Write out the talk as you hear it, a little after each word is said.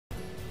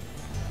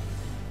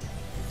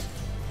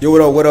Yo,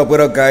 what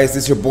up, guys?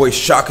 This is your boy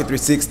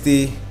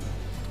SHOCKER360,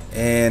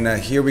 and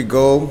here we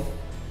go.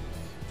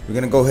 We're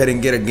gonna go ahead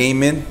and get a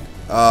game in.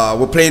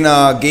 We're playing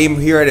a game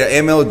here at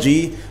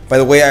MLG. By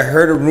the way, I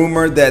heard a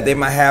rumor that they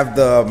might have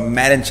the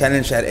Madden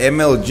Challenge at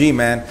MLG,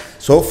 man.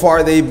 So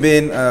far, they've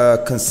been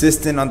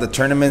consistent on the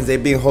tournaments.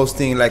 They've been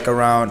hosting like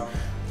around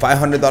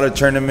 $500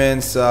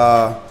 tournaments,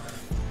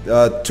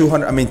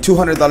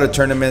 $200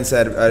 tournaments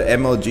at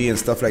MLG and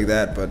stuff like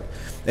that. But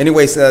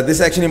anyways, this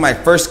is actually my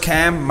first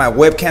my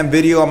webcam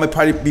video. I'm gonna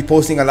probably be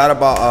posting a lot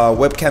about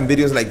webcam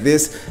videos like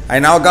this. I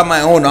now got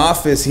my own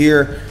office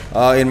here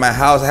in my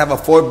house. I have a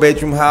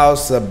 4-bedroom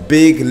house, a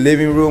big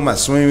living room, a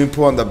swimming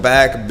pool on the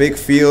back, a big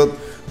field,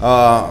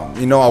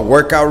 you know, a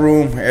workout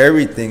room,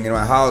 everything in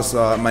my house,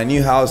 my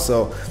new house.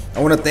 So I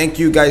want to thank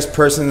you guys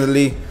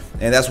personally,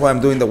 and that's why I'm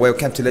doing the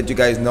webcam, to let you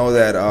guys know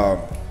that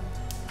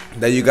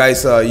that you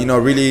guys you know,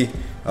 really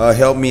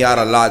helped me out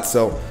a lot.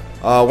 So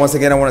once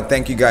again, I want to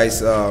thank you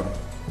guys.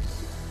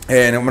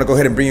 And I'm gonna go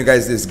ahead and bring you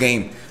guys this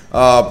game.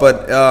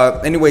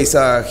 Anyways,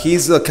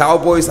 he's the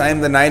Cowboys, I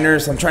am the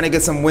Niners. I'm trying to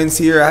get some wins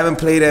here. I haven't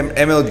played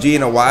MLG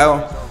in a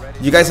while.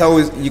 You guys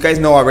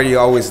know already,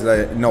 always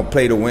you know,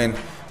 play to win.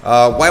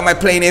 Why am I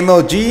playing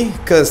MLG?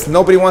 Because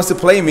nobody wants to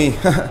play me.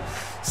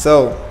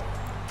 So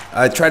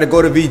I try to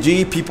go to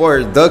VG. People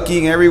are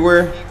ducking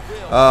everywhere.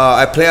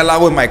 I play a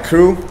lot with my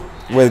crew,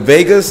 with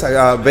Vegas.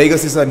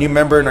 Vegas is a new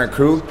member in our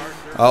crew.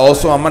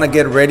 Also, I'm gonna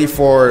get ready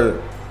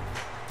for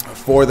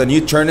the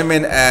new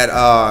tournament at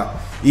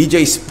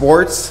EJ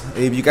Sports.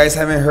 If you guys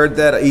haven't heard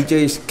that,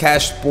 EJ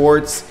Cash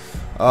Sports,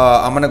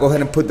 I'm gonna go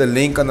ahead and put the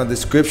link on the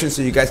description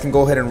so you guys can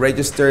go ahead and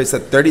register. It's a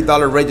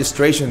 $30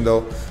 registration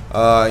though,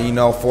 you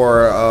know,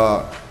 for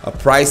a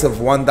price of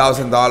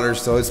 $1,000,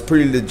 so it's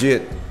pretty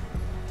legit.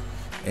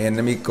 And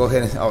let me go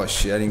ahead and, oh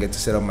shit, I didn't get to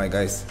set up my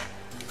guys.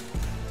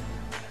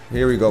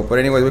 Here we go. But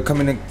anyway, we're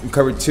coming in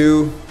cover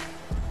 2.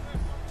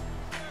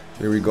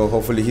 Here we go.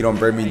 Hopefully he don't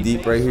burn me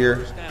deep right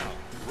here.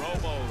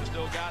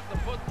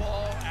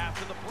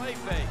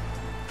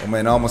 Oh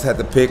man, I almost had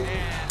the pick.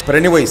 But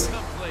anyways,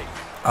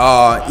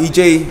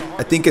 EJ,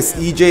 I think it's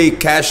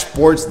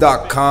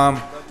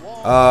EJCashSports.com.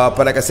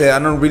 But like I said, I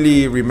don't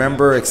really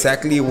remember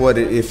exactly what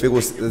if it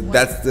was,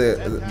 that's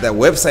that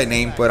website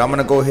name. But I'm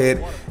gonna go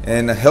ahead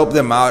and help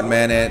them out,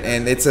 man.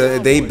 And it's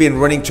they've been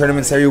running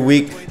tournaments every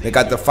week. They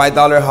got the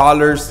 $5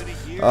 haulers,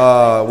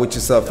 which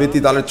is a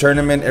 $50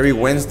 tournament every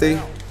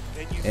Wednesday,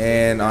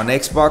 and on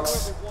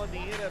Xbox.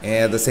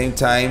 And at the same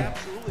time,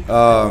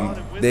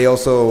 they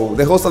host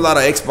a lot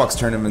of Xbox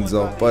tournaments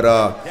though, but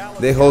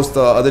they host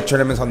other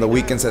tournaments on the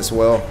weekends as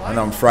well, and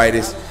on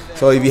Fridays.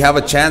 So if you have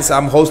a chance,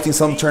 I'm hosting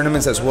some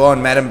tournaments as well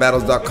on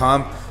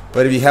MaddenBattles.com.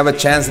 But if you have a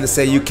chance, let's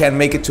say you can't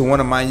make it to one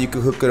of mine, you can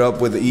hook it up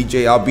with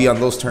EJ. I'll be on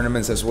those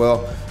tournaments as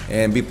well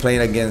and be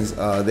playing against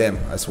them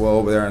as well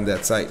over there on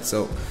that site.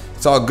 So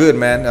it's all good,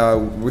 man.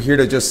 We're here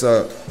to just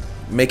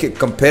make it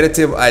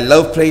competitive. I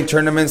love playing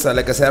tournaments.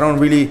 Like I said, I don't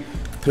really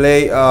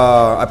play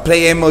I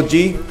play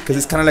MLG because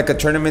it's kind of like a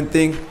tournament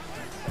thing.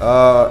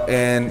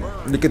 And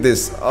look at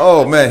this.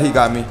 Oh man, he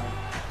got me.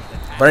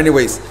 But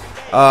anyways,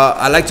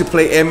 I like to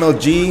play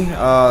MLG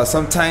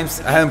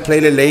sometimes. I haven't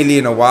played it lately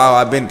in a while.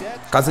 I've been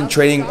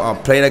concentrating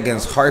on playing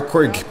against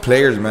hardcore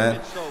players,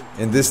 man,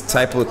 in this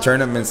type of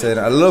tournaments, and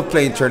I love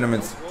playing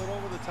tournaments.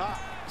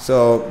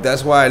 So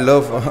that's why I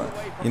love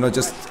you know,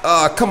 just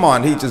come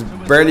on, he just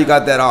barely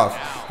got that off.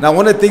 Now,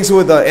 one of the things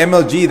with the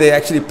MLG, they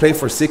actually play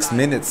for 6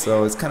 minutes,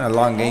 so it's kind of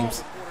long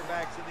games.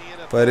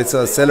 But it's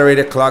an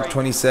accelerated clock,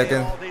 20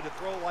 seconds.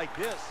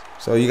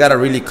 So you gotta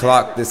really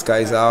clock this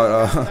guy's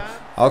out.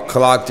 I'll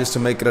clock just to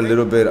make it a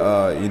little bit,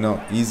 you know,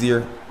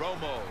 easier.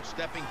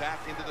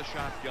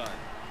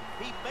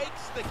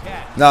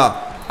 Now,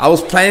 I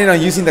was planning on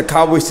using the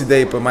Cowboys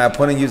today, but my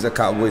opponent used the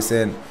Cowboys,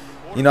 and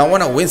you know, I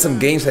want to win some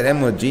games at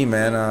MLG,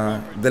 man.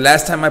 The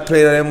last time I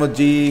played at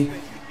MLG,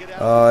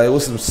 it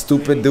was some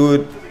stupid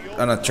dude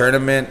on a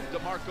tournament.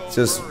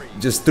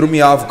 Just threw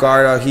me off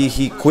guard.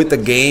 He quit the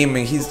game,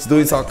 and he's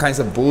doing all kinds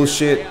of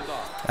bullshit.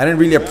 I didn't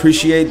really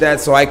appreciate that,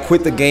 so I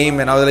quit the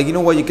game, and I was like, you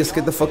know what, you just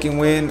get the fucking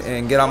win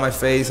and get out my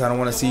face. I don't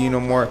want to see you no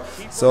more.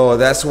 So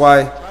that's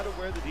why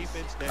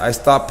I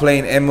stopped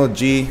playing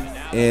MLG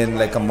in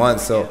like a month.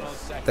 So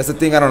that's the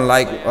thing I don't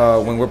like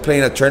when we're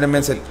playing at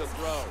tournaments.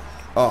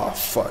 Oh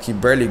fuck, he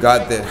barely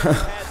got there.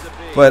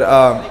 But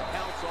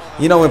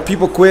you know, when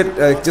people quit,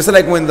 just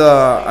like when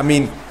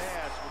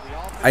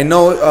I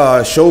know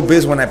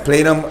Showbiz, when I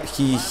played him,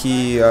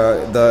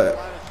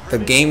 the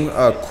game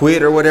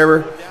quit or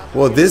whatever.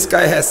 Well, this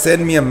guy has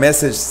sent me a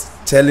message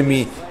telling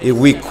me if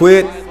we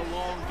quit,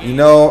 you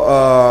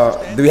know,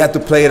 do we have to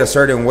play it a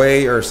certain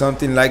way or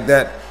something like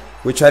that,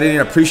 which I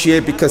didn't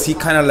appreciate, because he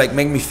kind of like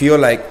made me feel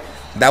like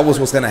that was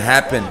what's gonna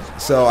happen.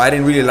 So I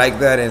didn't really like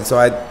that, and so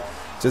I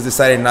just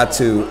decided not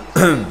to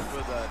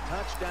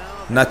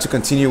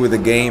continue with the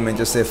game and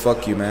just say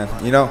fuck you, man.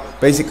 You know,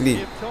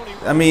 basically,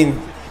 I mean,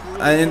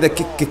 and the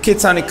kid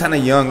sounded kind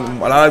of young.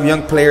 A lot of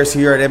young players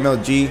here at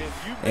MLG.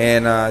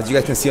 And as you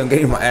guys can see, I'm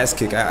getting my ass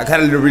kicked. I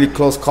got a really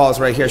close calls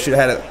right here. I should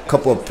have had a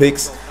couple of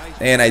picks.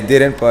 and I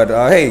didn't. But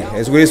hey,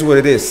 it is what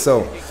it is.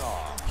 So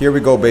here we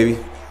go, baby.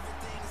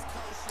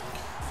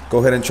 Go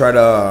ahead and try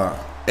to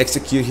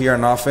execute here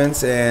on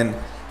offense, and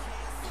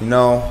you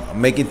know,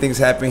 making things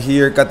happen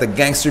here. Got the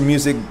gangster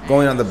music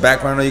going on the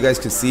background. I know you guys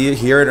can see it,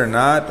 hear it or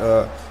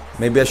not.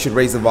 Maybe I should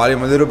raise the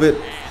volume a little bit,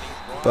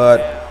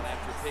 but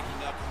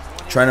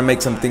trying to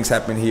make some things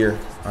happen here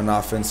on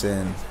offense,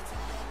 and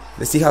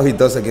let's see how he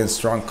does against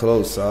strong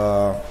close.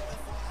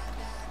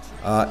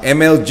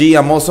 MLG,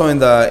 I'm also in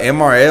the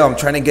MRL. I'm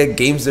trying to get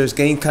games. There's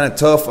getting kind of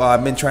tough.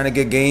 I've been trying to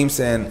get games,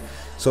 and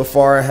so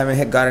far I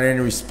haven't gotten any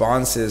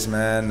responses,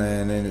 man,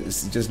 and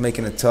it's just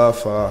making it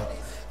tough.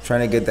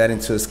 Trying to get that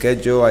into a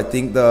schedule. I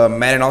think the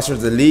Madden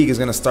Allstars, the league, is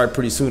gonna start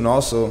pretty soon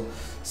also,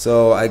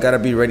 so I gotta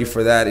be ready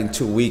for that in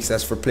 2 weeks.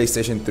 That's for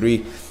PlayStation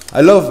 3.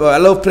 I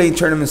love playing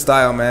tournament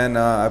style, man.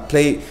 I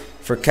play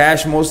for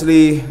cash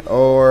mostly,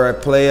 or I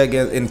play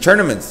again in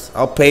tournaments.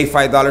 I'll pay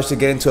 $5 to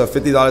get into a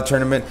 $50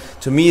 tournament.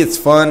 To me, it's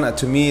fun.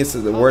 To me, it's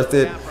worth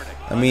it.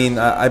 I mean,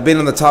 I've been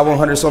on the top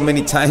 100 so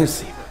many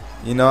times.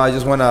 You know, I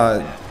just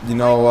wanna, you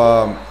know,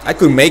 I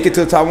could make it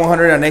to the top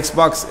 100 on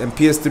Xbox and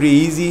PS3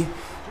 easy.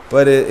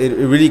 But it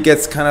really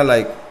gets kind of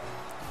like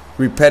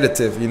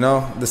repetitive, you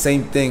know, the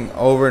same thing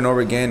over and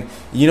over again.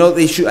 You know,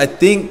 they should, I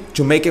think,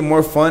 to make it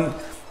more fun,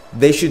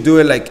 they should do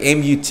it like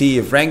MUT.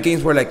 If ranked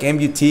games were like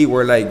MUT,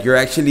 where like you're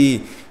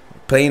actually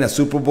playing a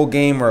Super Bowl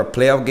game or a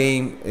playoff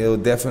game, it'll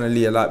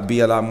definitely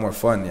be a lot more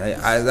fun.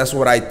 That's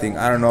what I think.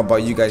 I don't know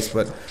about you guys,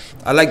 but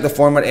I like the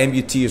format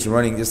MUT is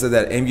running. Just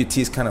that MUT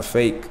is kind of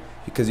fake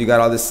because you got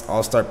all this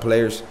all-star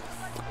players.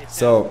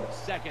 So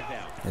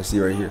let's see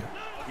right here.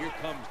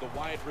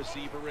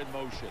 Receiver in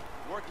motion.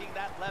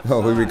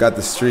 Oh, we got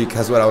the streak.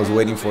 That's what I was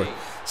waiting for.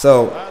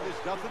 So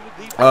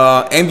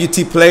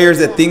MUT players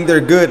that think they're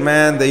good,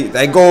 man,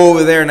 I go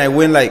over there and I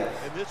win like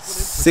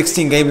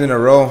 16 games in a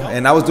row,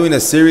 and I was doing a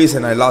series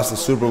and I lost the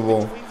Super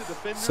Bowl,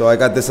 so I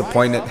got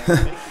disappointed.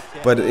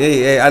 But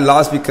hey, I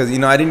lost because, you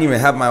know, I didn't even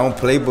have my own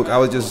playbook. I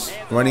was just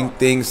running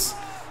things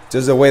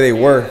just the way they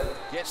were.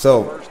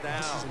 So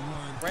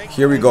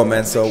here we go,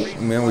 man. So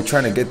man, we're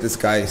trying to get this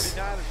guy's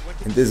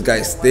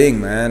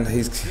thing, man.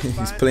 He's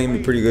playing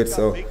me pretty good,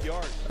 so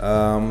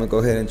I'm gonna go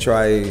ahead and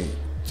try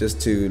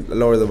just to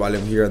lower the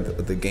volume here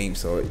of the game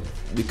so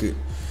we could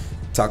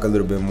talk a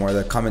little bit more.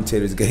 The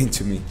commentator is getting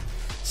to me.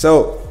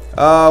 So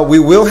we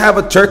will have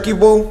a turkey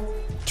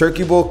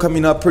bowl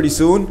coming up pretty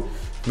soon.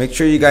 Make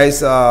sure you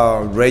guys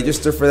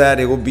register for that.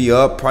 It will be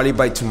up probably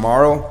by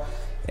tomorrow.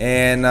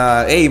 And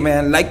hey,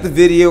 man, like the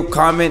video,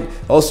 comment.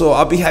 Also,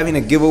 I'll be having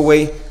a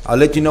giveaway. I'll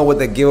let you know what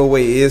the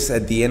giveaway is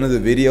at the end of the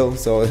video.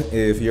 So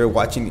if you're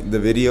watching the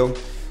video,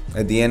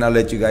 at the end I'll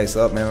let you guys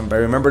up, man. But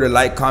remember to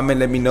like, comment,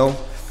 let me know.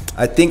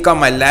 I think on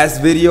my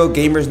last video,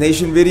 Gamers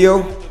Nation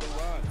video,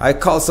 I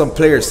called some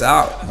players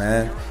out,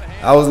 man.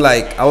 I was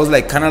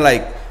like kind of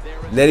like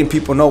letting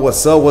people know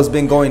what's up, what's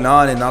been going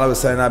on, and all of a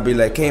sudden I'd be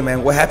like, hey,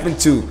 man, what happened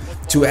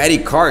to Eddie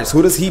Cards?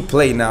 Who does he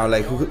play now?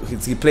 Like,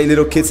 does he play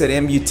little kids at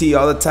MUT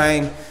all the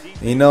time?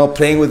 You know,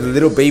 playing with the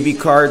little baby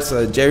cards,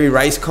 Jerry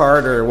Rice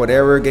card or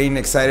whatever, getting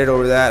excited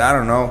over that. I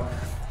don't know.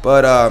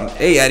 But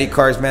hey, Eddie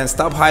Cards, man,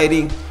 stop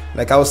hiding.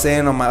 Like I was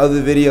saying on my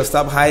other video,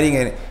 stop hiding,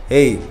 and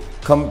hey,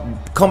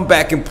 come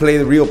back and play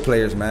the real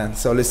players, man.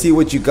 So let's see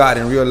what you got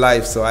in real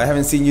life. So I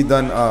haven't seen you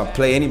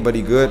play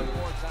anybody good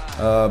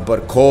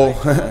but Cole.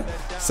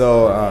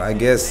 So I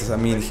guess, I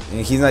mean,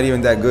 he's not even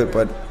that good,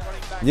 but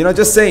you know,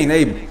 just saying,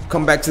 hey,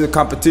 come back to the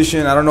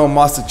competition. I don't know,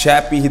 Master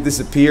Chappie, he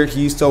disappeared.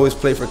 He used to always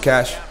play for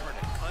cash.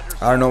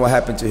 I don't know what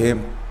happened to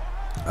him.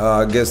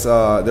 I guess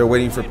they're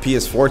waiting for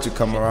PS4 to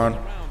come around.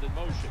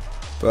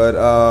 But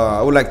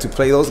I would like to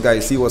play those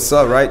guys, see what's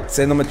up, right?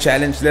 Send them a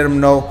challenge, let them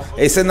know.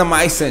 Hey, send them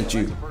I sent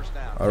you,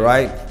 all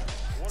right?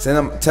 Send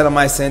them, tell them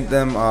I sent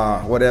them,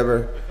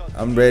 whatever.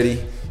 I'm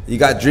ready. You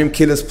got Dream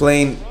Killers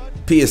playing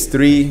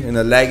PS3 in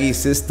a laggy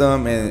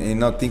system, and you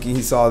know, thinking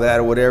he saw that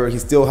or whatever.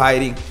 He's still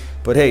hiding.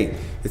 But hey,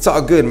 it's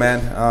all good,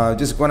 man.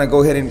 Just want to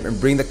go ahead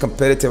and bring the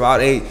competitive out.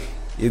 Hey,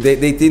 if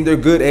they think they're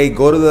good, hey,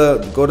 go to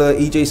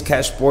EJ's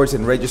Cash Sports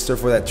and register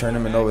for that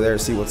tournament over there.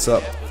 See what's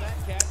up.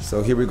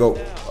 So here we go.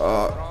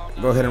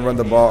 Go ahead and run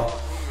the ball,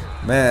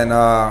 man.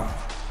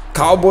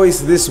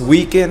 Cowboys this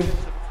weekend.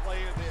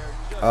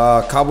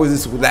 Cowboys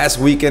this last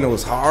weekend, it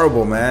was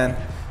horrible, man.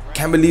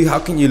 Can't believe, how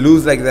can you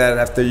lose like that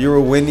after you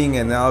were winning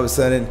and all of a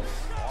sudden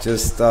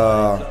just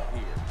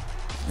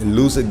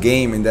lose a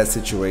game in that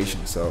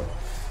situation. So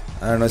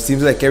I don't know, it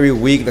seems like every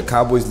week the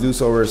Cowboys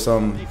lose over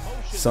some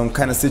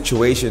kind of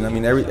situation. I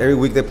mean, every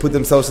week they put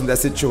themselves in that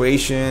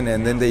situation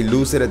and then they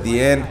lose it at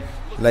the end.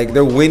 Like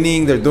they're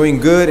winning, they're doing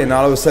good, and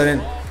all of a sudden,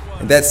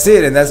 and that's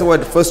it. And that's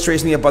what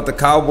frustrates me about the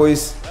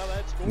Cowboys,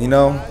 you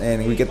know.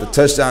 And we get the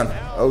touchdown.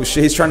 Oh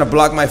shit, he's trying to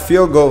block my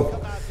field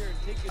goal.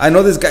 I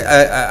know this guy.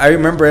 I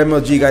remember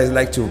MLG guys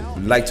like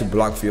to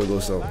block field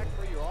goals. So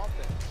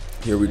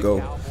here we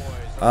go.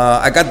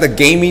 I got the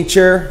gaming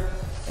chair,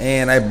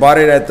 and I bought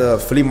it at the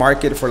flea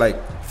market for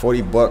like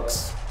 40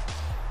 bucks.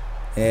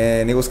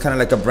 And it was kind of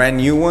like a brand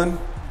new one,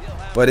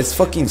 but it's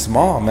fucking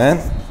small, man.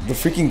 The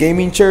freaking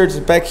gaming chair is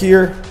back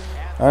here.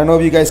 I don't know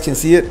if you guys can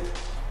see it.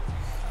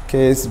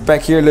 Okay, it's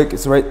back here. Look,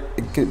 it's right.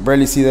 You can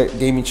barely see that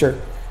gaming chair.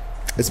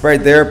 It's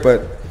right there,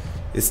 but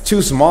it's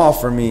too small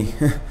for me.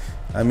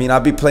 I mean, I'll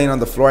be playing on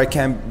the floor. I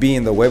can't be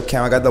in the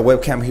webcam. I got the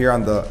webcam here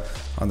on the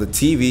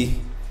TV,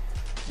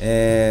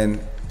 and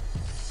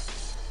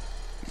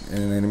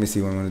then let me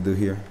see what I'm gonna do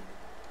here.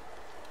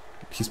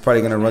 He's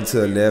probably gonna run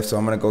to the left, so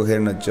I'm gonna go ahead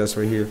and adjust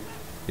right here.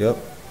 Yep.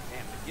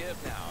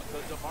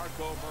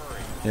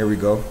 Here we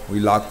go.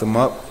 We locked them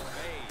up.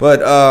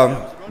 But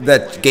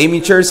that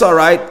gaming chair is all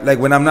right. Like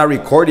when I'm not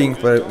recording,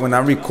 but when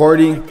I'm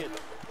recording,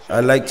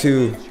 I like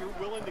to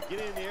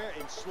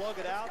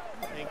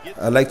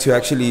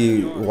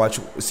actually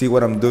see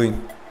what I'm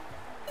doing.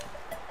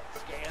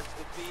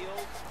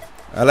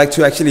 I like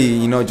to actually,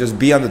 you know, just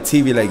be on the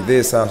TV like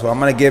this. So I'm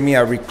gonna get me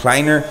a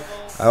recliner.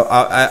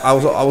 I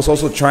was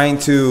also trying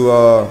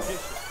to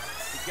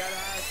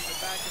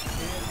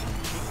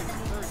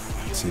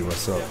see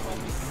what's up.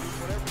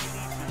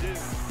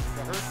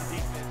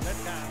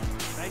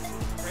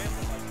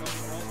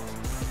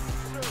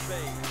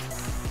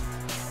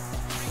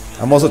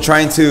 I'm also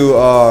trying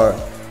to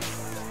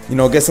you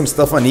know, get some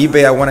stuff on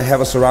eBay. I want to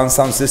have a surround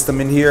sound system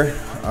in here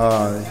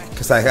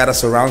because I got a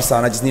surround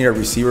sound. I just need a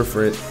receiver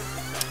for it.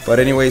 But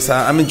anyways,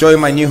 I'm enjoying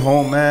my new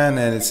home, man,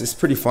 and it's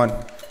pretty fun,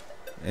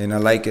 and I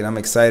like it. I'm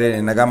excited,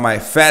 and I got my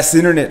fast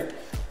internet.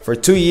 For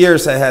 2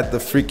 years, I had the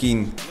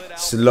freaking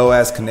slow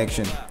ass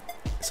connection.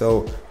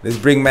 So let's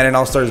bring Madden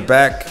Allstars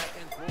back.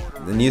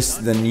 The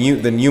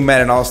new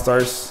Madden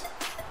Allstars.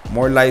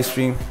 More live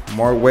stream,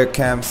 more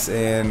webcams,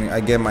 and I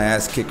get my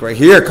ass kicked right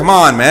here. Come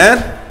on,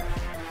 man.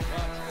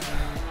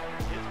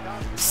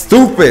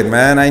 Stupid,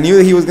 man. I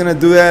knew he was gonna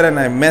do that, and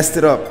I messed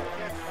it up.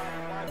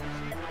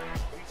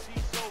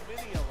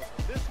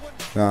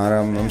 No,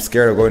 I'm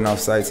scared of going off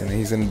sides, and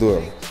he's gonna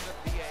do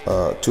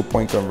a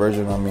 2-point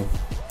conversion on me.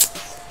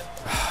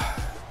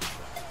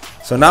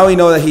 So now we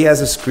know that he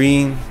has a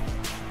screen.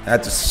 I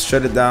had to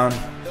shut it down.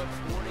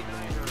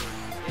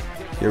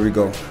 Here we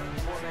go.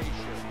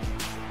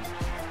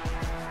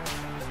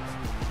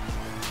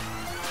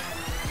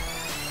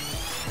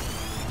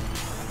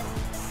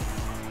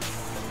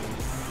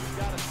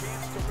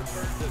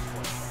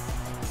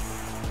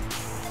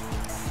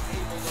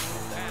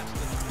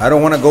 I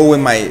don't want to go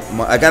with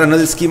I got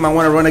another scheme I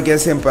want to run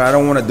against him, but I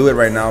don't want to do it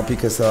right now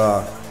because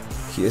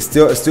he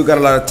still got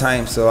a lot of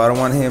time. So I don't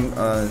want him.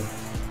 I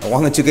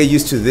want him to get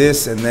used to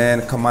this and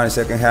then come on in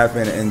second half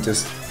and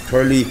just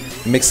totally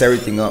mix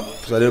everything up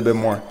so a little bit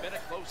more.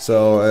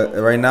 So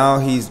right now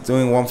he's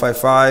doing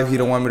 155. He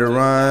don't want me to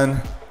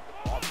run.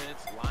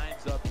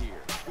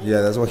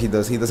 Yeah, that's what he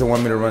does. He doesn't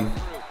want me to run.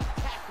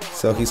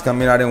 So he's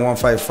coming out in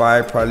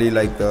 155, probably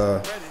like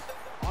the.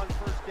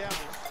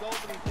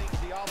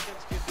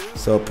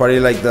 So probably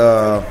like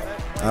the,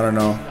 I don't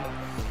know.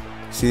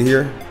 See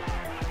here?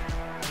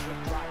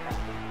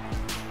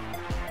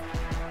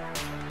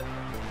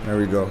 There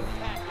we go.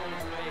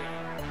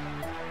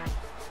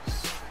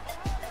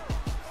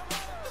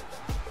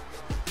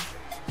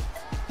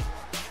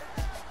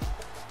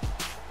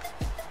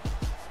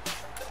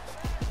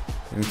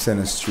 Let me send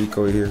a streak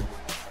over here.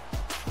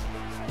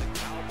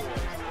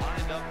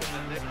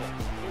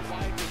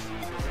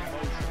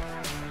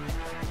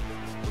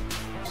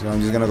 So I'm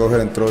just gonna go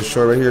ahead and throw a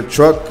short right here.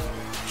 Truck.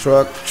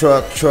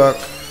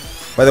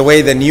 By the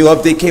way, the new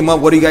update came up.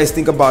 What do you guys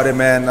think about it,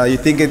 man? You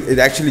think it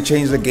actually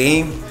changed the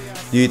game?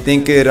 Do you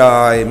think it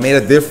made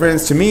a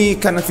difference? To me,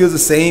 it kind of feels the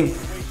same.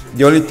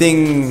 The only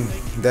thing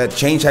that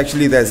changed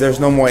actually that there's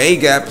no more A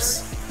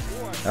gaps.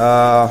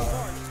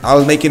 I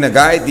was making a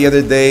guide the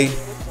other day.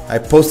 I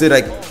posted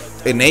like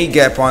an A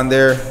gap on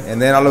there,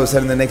 and then all of a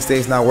sudden the next day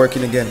it's not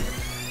working again.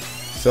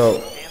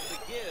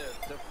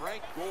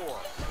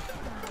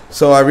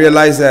 So I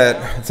realized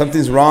that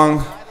something's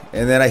wrong,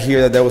 and then I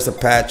hear that there was a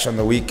patch on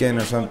the weekend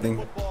or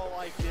something.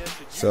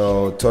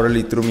 So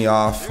totally threw me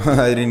off.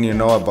 I didn't even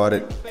know about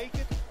it.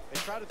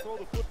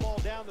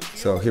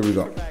 So here we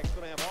go.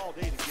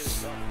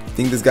 I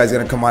think this guy's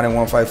gonna come out in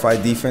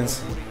 155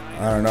 defense.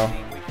 I don't know.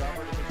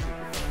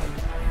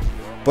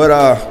 But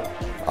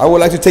I would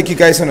like to take you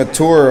guys on a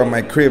tour of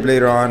my crib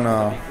later on,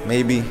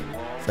 maybe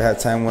if I have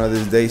time one of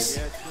these days.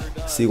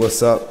 See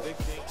what's up.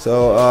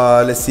 So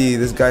let's see.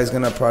 This guy's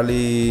gonna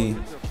probably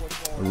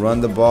run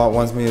the ball.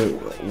 Wants me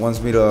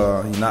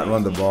to not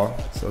run the ball.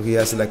 So he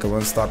has like a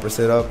run stopper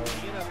set up.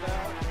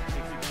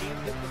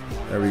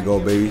 There we go,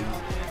 baby.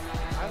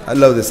 I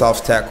love this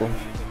off tackle.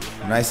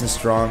 Nice and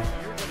strong.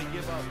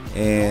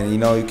 And you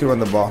know you can run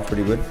the ball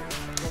pretty good.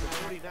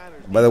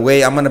 By the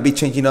way, I'm gonna be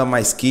changing up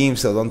my scheme,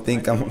 so don't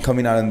think I'm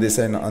coming out on this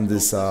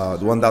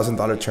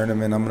 $1,000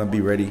 tournament. I'm gonna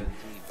be ready.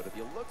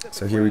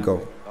 So here we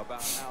go.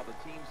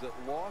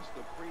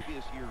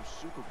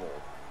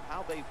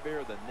 They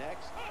fare the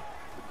next.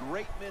 A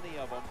great many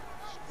of them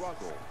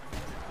struggle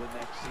the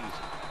next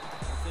season.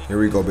 Here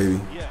we go, baby.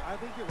 Yeah, I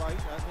think you're right.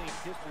 I think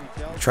history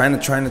tells. Trying to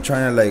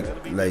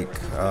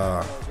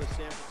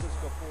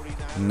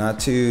not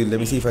to. Let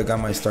me see if I got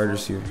my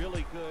starters here.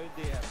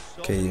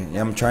 Okay,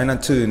 yeah, I'm trying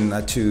not to you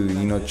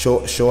know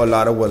show a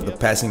lot of what the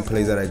passing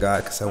plays that I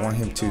got because I want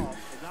him to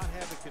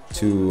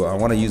I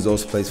want to use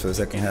those plays for the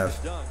second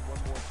half.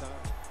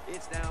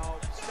 It's now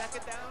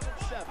 2nd down and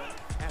 7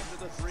 after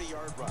the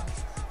 3-yard run.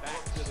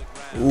 Back to the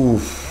ground.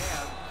 Oof.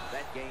 And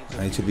that gains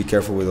I need to be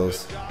careful with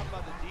those. Good job by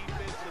the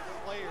defensive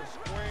player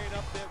squaring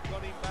up that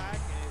running back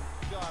and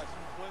just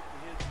put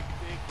his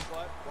big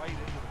butt right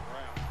into the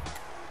ground.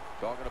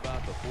 Talking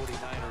about the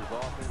 49ers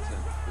offense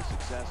and the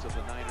success of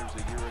the Niners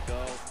a year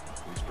ago,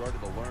 we started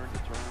to learn the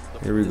term the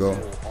Here we go.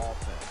 offense.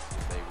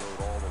 They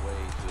rode all the way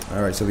to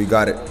All right, so we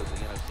got it.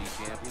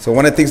 So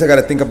one of the things I got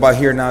to think about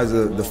here now is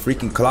the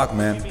freaking clock,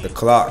 man. The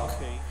clock.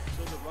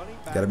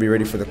 Got to be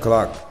ready for the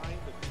clock.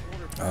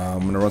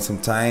 I'm gonna run some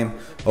time.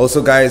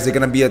 Also, guys,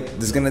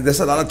 there's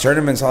a lot of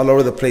tournaments all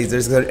over the place.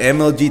 There's an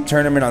MLG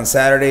tournament on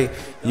Saturday.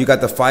 You got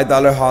the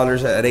 $5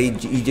 haulers at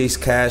EJ's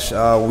Cash.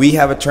 We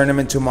have a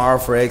tournament tomorrow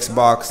for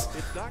Xbox,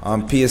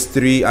 on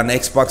PS3, on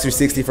Xbox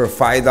 360 for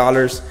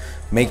 $5.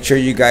 Make sure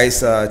you guys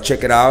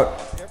check it out.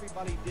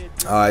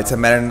 It's a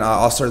Madden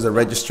Allstars at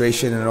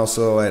registration and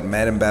also at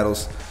Madden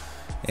Battles.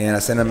 And I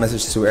send a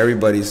message to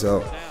everybody.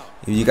 So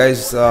if you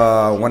guys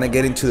want to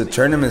get into the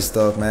tournament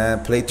stuff,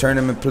 man, play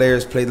tournament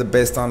players, play the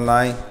best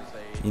online.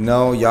 You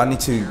know, y'all need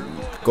to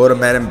go to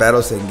Madden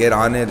Battles and get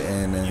on it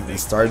and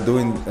start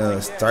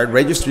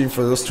registering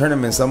for those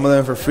tournaments. Some of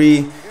them for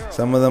free,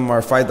 some of them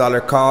are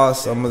 $5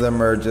 cost, some of them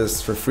are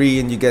just for free,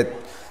 and you get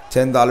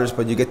 $10,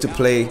 but you get to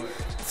play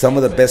some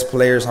of the best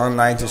players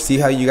online to see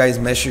how you guys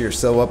measure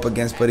yourself up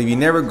against. But if you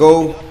never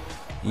go,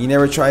 you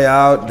never try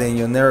out, then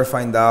you'll never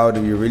find out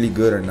if you're really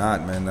good or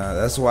not, man.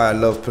 That's why I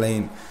love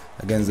playing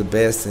against the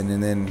best,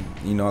 and then,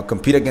 you know,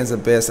 compete against the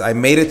best. I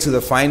made it to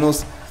the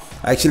finals,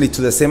 actually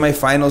to the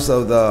semifinals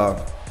of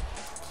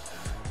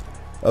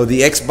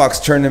the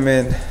Xbox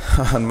tournament.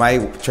 On my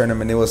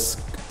tournament, it was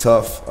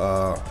tough.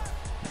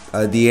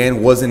 At the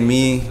end, was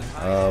me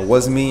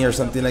or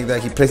something like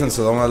that. He plays on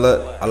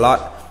Solana a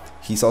lot.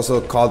 He's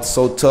also called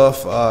So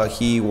Tough.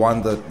 He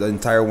won the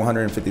entire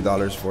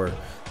 $150 for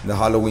the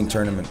Halloween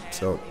tournament.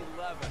 So,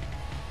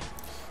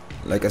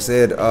 like I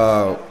said,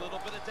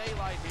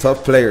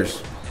 tough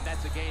players.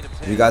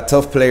 We got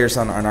tough players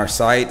on our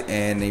side,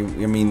 and I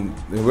mean,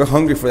 we're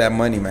hungry for that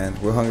money, man.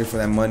 We're hungry for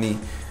that money.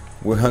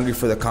 We're hungry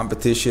for the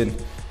competition,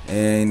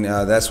 and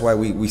that's why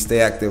we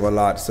stay active a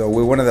lot. So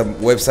we're one of the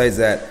websites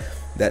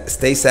that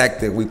stays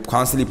active. We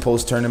constantly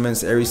post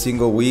tournaments every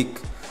single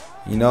week,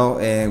 you know,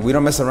 and we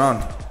don't mess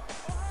around.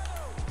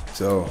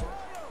 So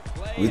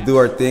we do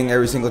our thing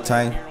every single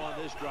time.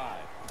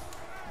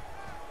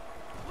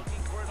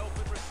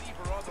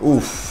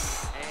 Oof.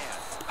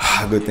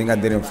 Good thing I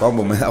didn't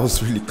fumble, man. That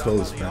was really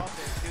close, man.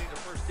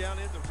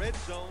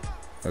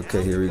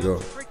 Okay, here we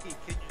go.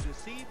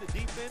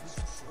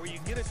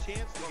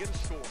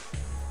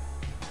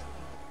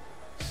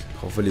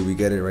 Hopefully we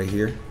get it right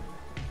here.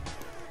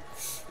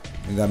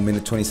 We got a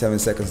minute 27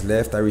 seconds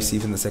left. I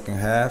received in the second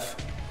half.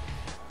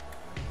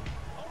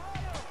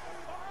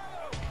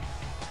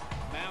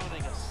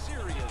 Mounting a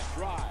serious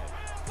drive.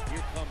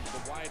 Here comes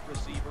the wide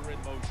receiver in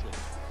motion.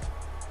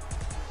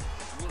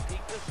 Looking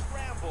to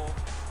scramble.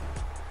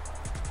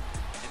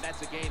 And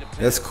that's a gain of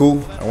 10. That's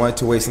cool. I wanted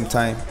to waste some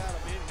time,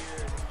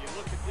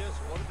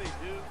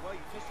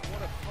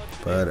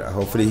 but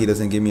hopefully he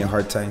doesn't give me a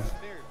hard time.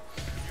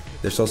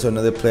 There's also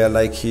another play I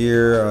like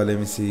here. Let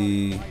me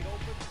see.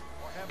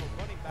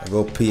 I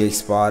go PA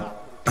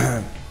spot. This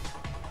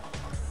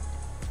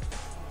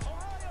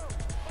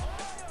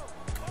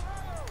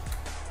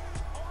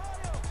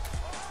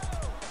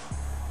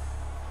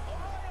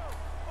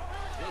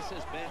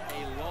has been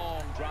a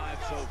long drive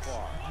so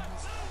far.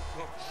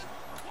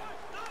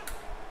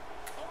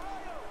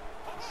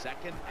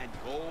 Second and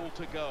goal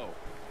to go.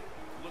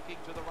 Looking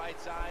to the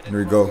right side. Here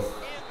we go.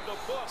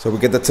 So we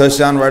get the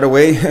touchdown right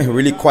away.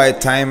 Really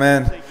quiet time,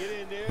 man.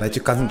 Let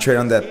you concentrate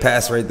on that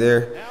pass right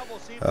there.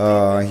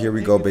 Here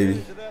we go,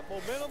 baby.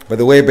 By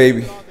the way,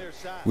 baby,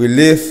 we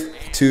live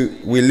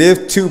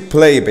to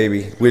play,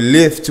 baby. We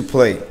live to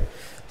play.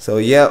 So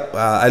yeah,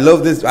 I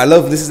love this.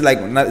 This is like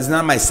it's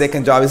not my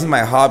second job. This is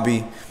my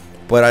hobby,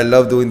 but I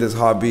love doing this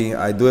hobby.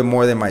 I do it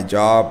more than my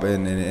job,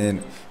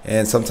 and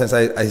sometimes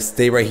I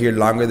stay right here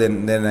longer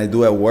than I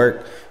do at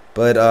work.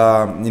 But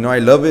you know, I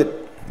love it.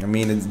 I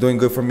mean, it's doing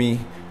good for me.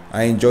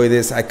 I enjoy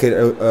this. I could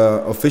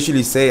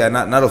officially say,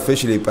 not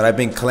officially, but I've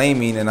been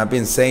claiming and I've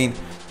been saying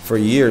for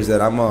years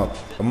that I'm a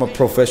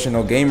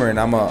professional gamer, and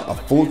I'm a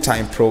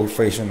full-time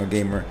professional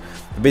gamer.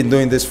 I've been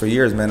doing this for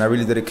years, man. I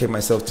really dedicate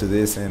myself to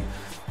this, and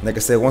like I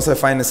said, once I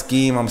find a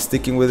scheme, I'm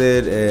sticking with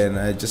it, and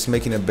I'm just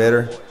making it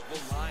better.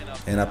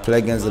 And I play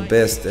against the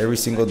best every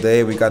single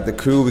day. We got the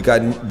crew. We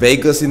got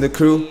Vegas in the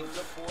crew.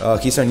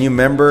 He's our new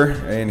member,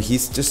 and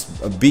he's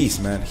just a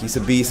beast, man. He's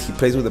a beast. He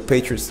plays with the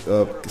Patriots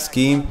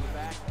scheme,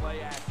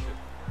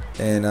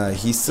 and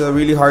he's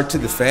really hard to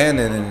defend.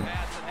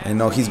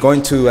 And he's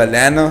going to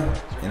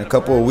Atlanta in a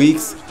couple of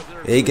weeks.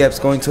 A-Gap's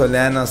going to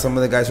Atlanta. Some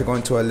of the guys are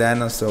going to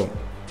Atlanta, so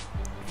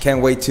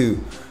can't wait to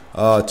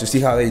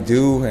see how they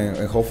do,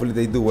 and hopefully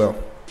they do well.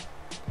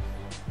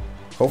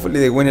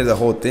 Hopefully they win the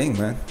whole thing,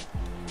 man.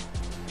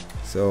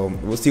 So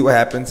we'll see what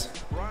happens.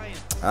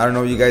 I don't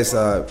know if you guys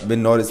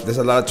been noticed. There's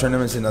a lot of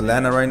tournaments in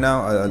Atlanta right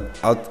now.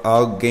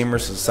 All Gamer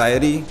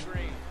Society,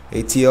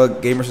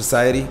 ATL Gamer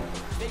Society,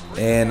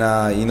 and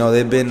you know,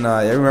 they've been.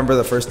 I remember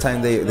the first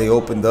time they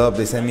opened up,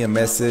 they sent me a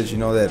message, you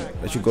know, that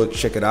I should go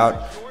check it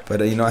out.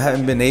 But you know, I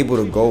haven't been able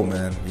to go,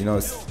 man. You know,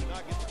 it's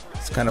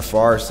kind of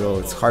far, so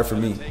it's hard for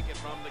me.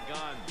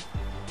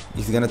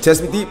 He's gonna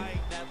test me deep.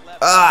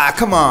 Ah,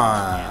 come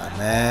on,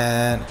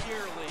 man.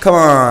 Come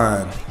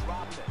on.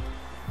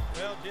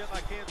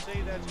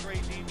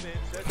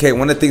 Okay,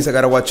 one of the things I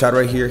gotta watch out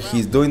right here.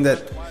 He's doing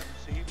that.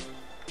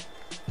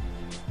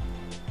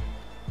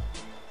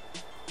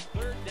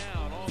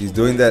 He's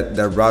doing that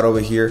route over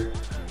here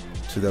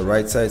to the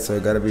right side, so I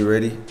gotta be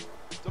ready.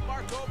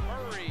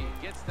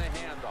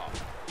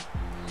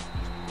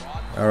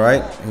 All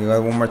right, he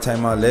got one more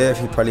time out left.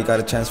 He probably got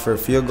a chance for a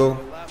field goal.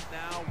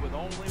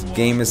 This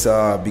game is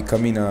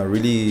becoming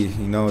really,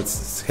 you know,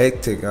 it's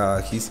hectic.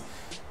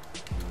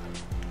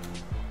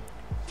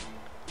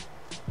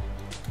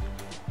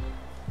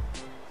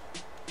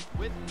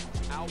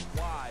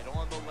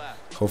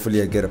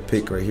 Hopefully I get a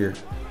pick right here.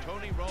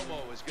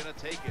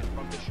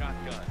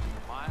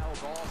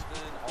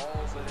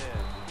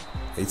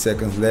 8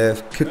 seconds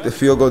left. Kick the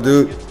field goal,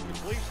 dude.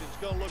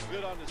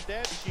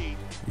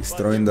 He's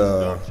throwing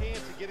the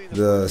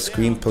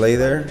screenplay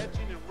there.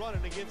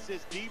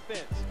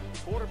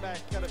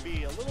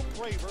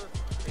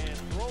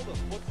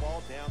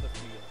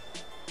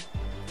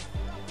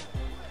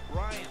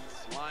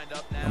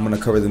 I'm gonna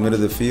cover the middle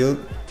of the field.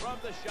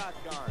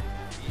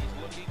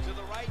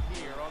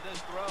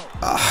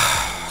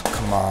 Ah,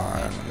 come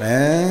on,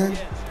 man.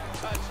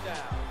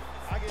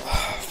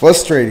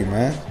 Frustrating,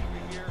 man.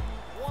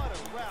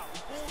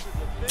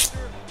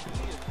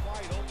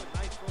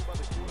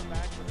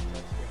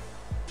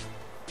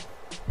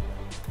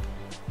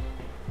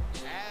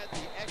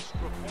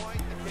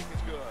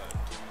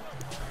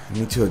 I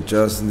need to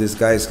adjust, and this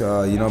guy's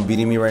you know,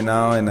 beating me right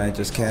now, and I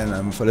just can't.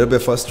 I'm a little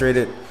bit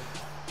frustrated.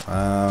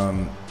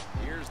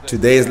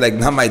 Today is like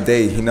not my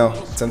day, you know.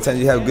 Sometimes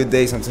you have good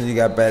days, sometimes you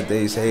got bad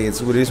days. Hey, it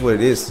is what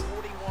it is.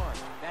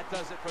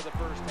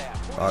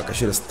 Fuck, I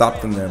should have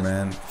stopped him there,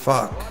 man.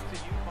 Fuck.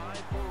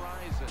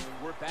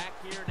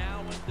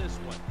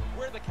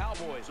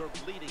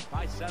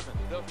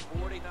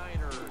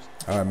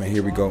 All right, man,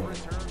 here we go.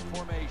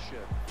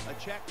 A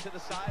check to the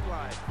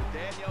sideline for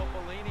Danielle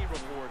Bellini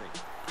reporting.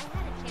 I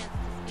had a chance to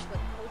speak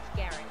with Coach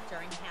Garrett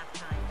during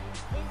halftime.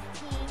 His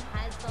team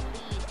has the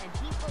lead, and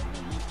he told me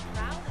he's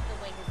proud of the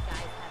way his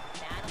guys have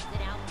battled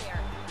it out there.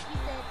 He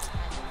said it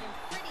hasn't been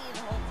pretty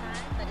the whole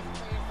time, but his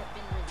players have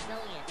been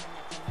resilient, and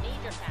that's a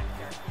major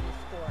factor in the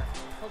score.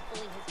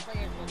 Hopefully his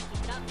players will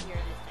keep it up here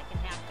in the second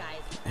half,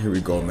 guys. Here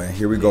we go, man.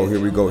 Here we go, here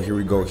we go, here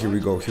we go, here we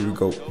go, here we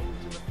go.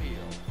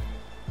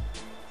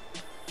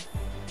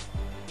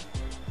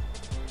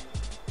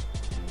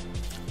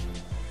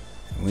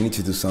 We need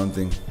to do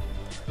something.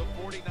 The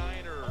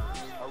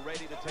 49ers are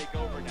ready to take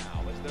over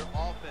now as their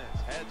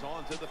offense heads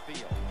onto the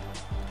field.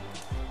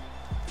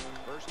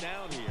 First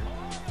down here.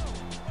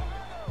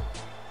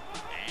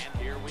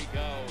 And here we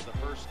go. The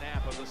first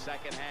snap of the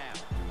second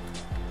half.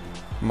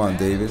 Come on,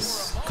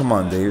 Davis. Come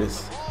on,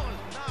 Davis. The ball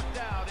is knocked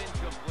out,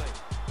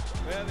 incomplete.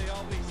 Well, they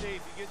always say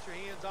if you get your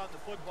hands on the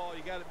football,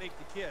 you got to make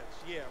the catch.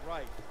 Yeah,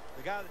 right.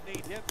 The guy that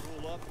made that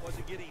rule up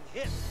wasn't getting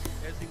hit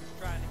as he was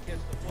trying to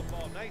catch the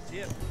football. Nice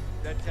hit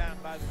that time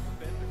by the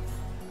defender.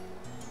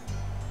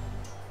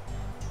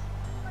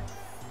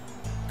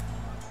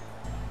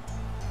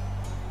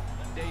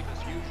 Davis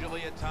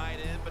usually a tight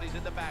end, but he's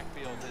in the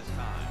backfield this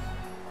time.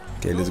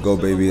 Okay, let's go,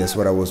 baby. That's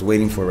what I was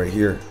waiting for right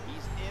here.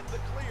 He's in the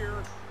clear.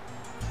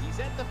 He's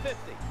at the 50.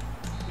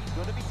 He's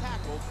going to be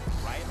tackled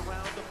right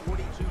around the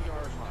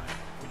 42-yard line.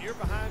 When you're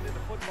behind in a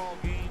football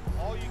game,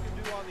 all you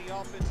can do on the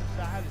offensive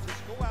side is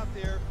just go out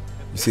there.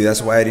 You see,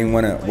 that's why I didn't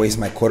want to waste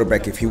my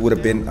quarterback. If he would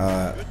have been,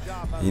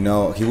 you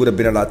know, he would have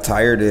been a lot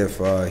tired if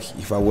I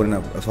would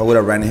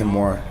have ran him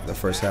more the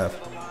first half.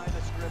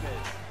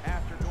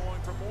 After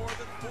going for more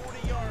than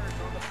 40 yards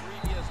on the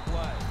previous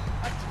play,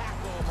 a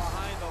tackle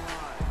behind the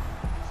line.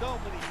 So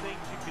many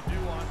things you can do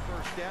on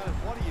first down, and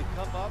what do you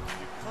come up?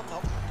 You come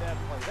up with that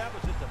play. That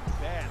was just a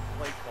bad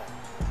play call.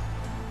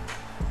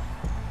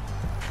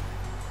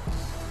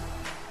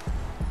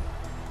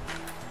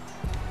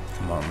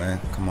 Come on,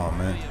 man. Come on,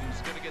 man.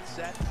 Going to get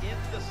set in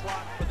the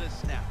slot for this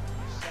snap.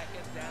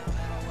 Second down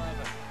and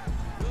 11.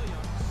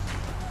 Williams,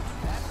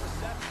 that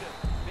reception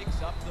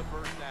picks up the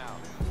first down.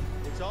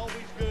 It's always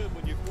good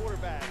when your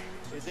quarterback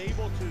is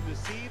able to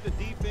deceive the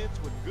defense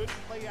with good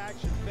play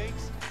action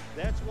fakes.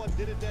 That's what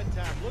did it that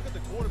time. Look at the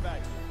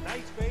quarterback.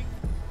 Nice fake.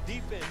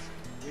 Defense.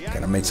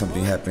 Gotta make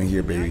something happen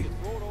here, baby.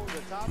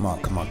 Come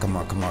on, come on, come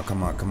on, come on,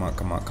 come on, come on,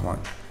 come on, come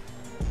on.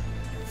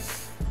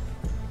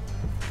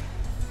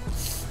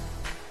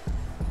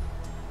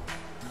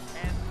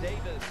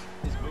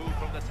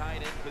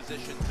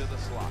 Position to the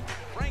slot.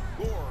 Frank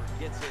Gore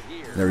gets it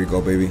here. There we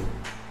go, baby.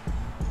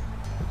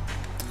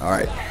 All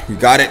right, we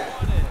got it.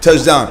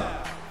 Touchdown.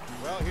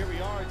 Well, here we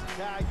are. It's a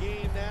tie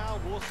game now.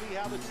 We'll see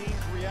how the teams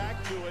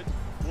react to it.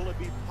 Will it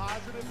be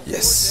positive or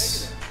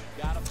yes. negative?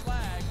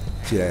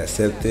 Should I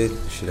accept it?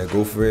 Should I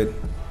go for it?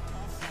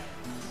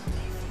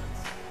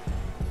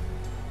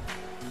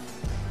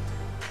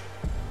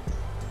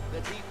 The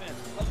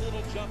defense a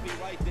little jumpy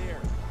right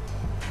there.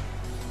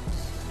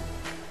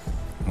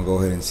 I'm gonna go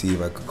ahead and see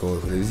if I could go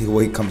for it. Let's see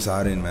what he comes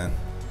out in, man.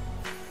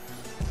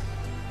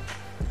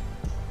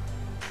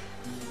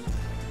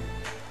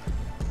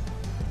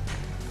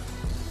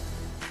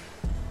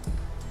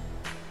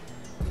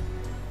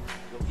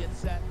 They'll get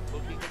set,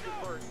 looking to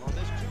convert on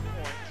this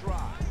two-point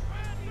try.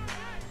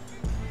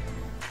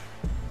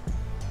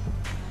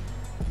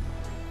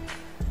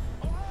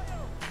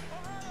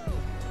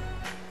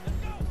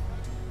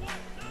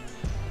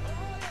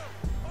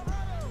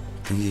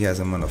 I think he has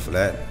him on a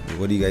flat.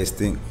 What do you guys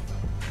think?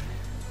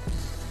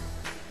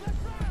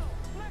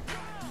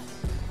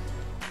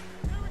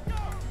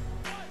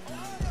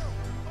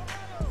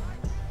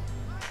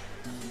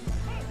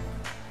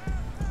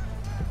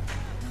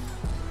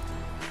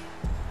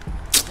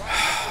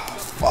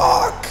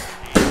 Fuck.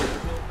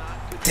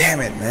 Damn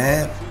it,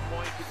 man.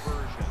 Two-point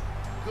conversion.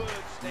 Good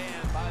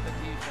stand by the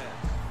defense.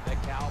 The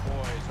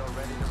Cowboys are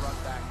ready to run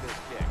back this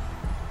kick.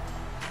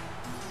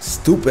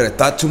 Stupid. I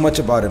thought too much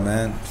about it,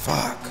 man.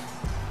 Fuck.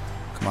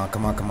 Come on,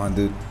 come on, come on,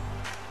 dude.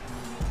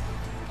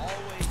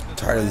 I'm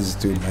tired of this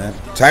dude, man.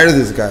 I'm tired of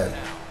this guy. The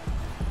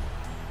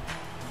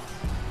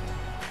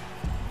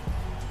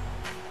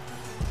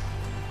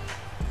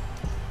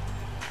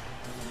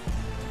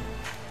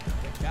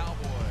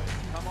Cowboys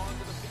come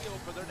onto the field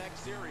for their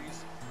next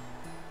series.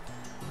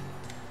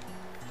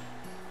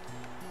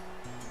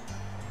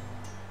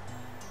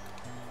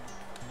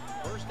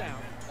 First down,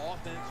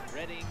 offense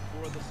readying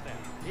for the snap.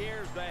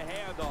 Here's the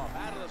handoff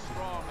out of the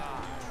strong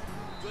eye.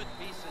 Good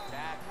piece of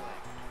tackling.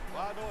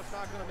 Well, I know it's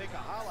not going to make a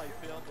highlight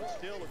film, but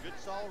still a good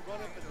solid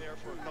run up in there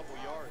for a couple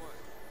yards.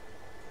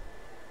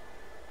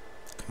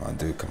 Come on,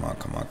 dude. Come on,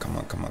 come on, come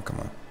on, come on, come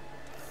on.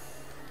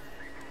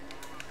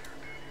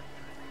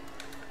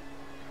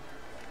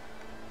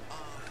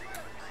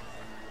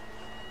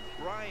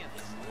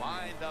 Bryant's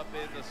lined up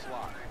in the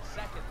slot.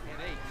 2nd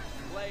and 8.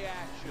 Play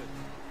action.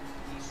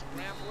 He's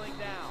scrambling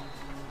down.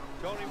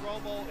 Tony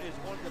Romo is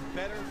one of the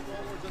better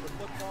throwers of the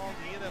football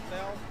in the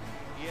NFL.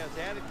 He has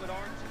adequate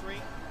arm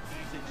strength.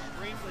 He's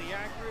extremely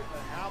accurate, but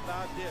how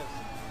about this?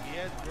 He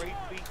has great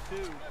feet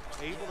too,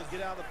 able to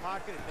get out of the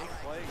pocket and make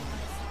plays.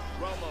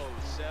 Romo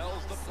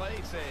sells the play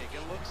fake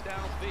and looks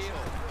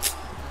downfield.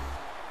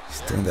 He's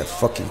doing that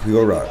fucking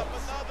wheel route.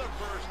 Another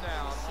first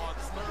down on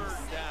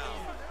 3rd down.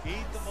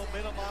 Keep the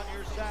momentum on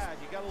your side.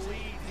 You got a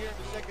lead here in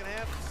the second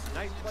half.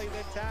 Nice play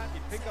that time.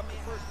 You pick up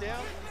the first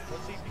down.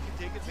 Let's see if you can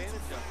take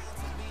advantage of it.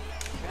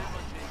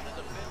 Challenging the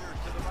defenders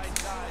to the right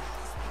side.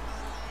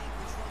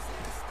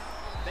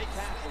 They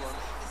tackle him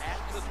at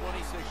the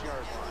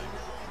 26-yard line.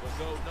 We'll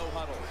go no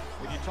huddle.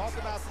 When you talk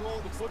about throwing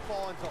the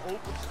football into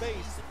open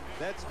space,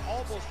 that's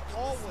almost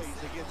always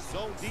against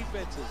zone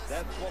defenses.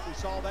 That's what we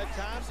saw that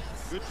time.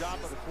 Good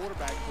job by the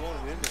quarterback throwing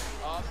it in there.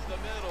 Up the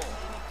middle.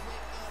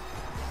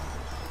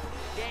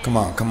 Come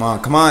on, come on,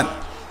 come on.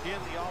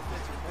 Again, the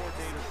offensive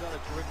coordinator's done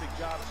a terrific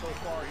job so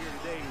far here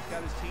today. He's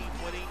got his team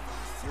winning.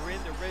 You're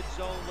in the red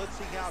zone. Let's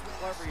see how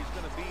clever he's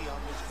going to be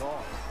on this call.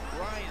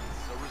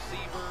 Bryant's a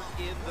receiver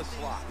in the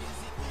slot.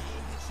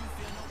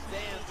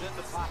 Stands in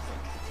the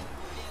pocket.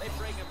 They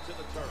bring him to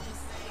the turf.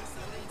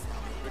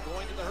 They're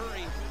going to the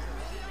hurry.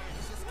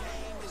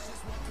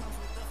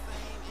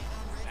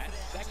 That's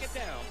 2nd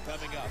down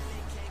coming up.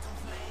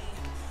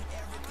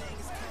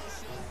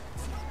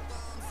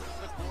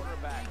 The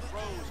quarterback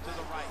throws to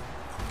the right.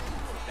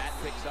 That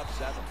picks up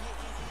 7.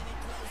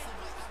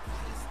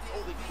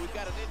 Oh, we've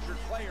got an injured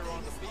player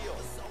on the field.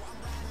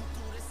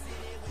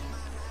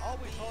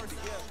 Always hard to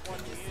guess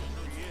what the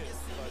injury is,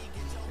 but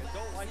I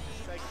don't like to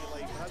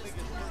speculate. I think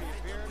it's pretty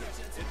apparent.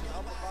 It's an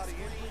upper body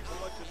injury.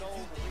 We'll let you know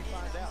when we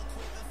find out.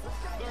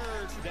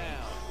 3rd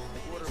down.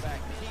 The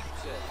quarterback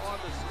keeps it on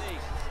the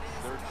sneak.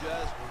 They're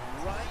just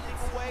grinding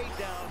away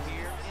down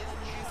here,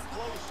 inching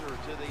closer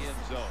to the end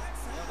zone.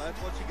 Well, that's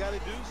what you got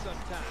to do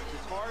sometimes.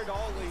 It's hard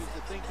always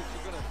to think that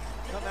you're going to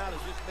come out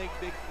and just make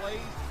big plays.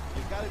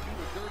 You've got to do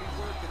the dirty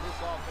work, and this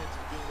offense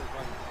is doing it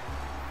right now.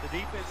 The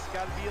defense has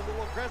got to be a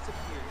little aggressive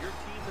here. Your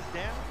team is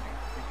down.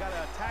 You've got to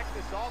attack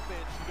this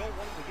offense. You don't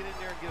want them to get in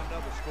there and get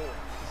another score.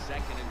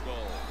 2nd and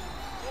goal.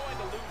 Going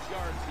to lose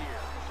yards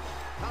here.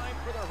 Time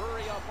for the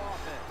hurry-up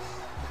offense.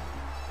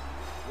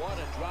 What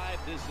a drive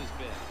this has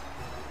been.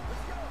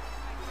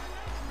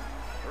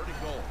 3rd and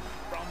goal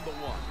from the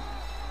 1.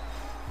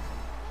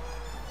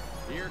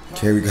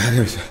 Okay, we got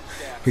him.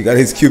 We got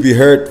his QB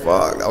hurt.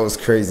 Fuck, that was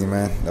crazy,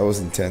 man. That was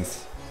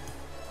intense.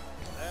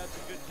 That's a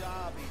good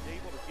job. He's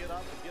able to get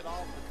up and get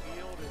off the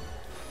field. And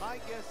my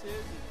guess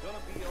is he's going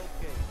to be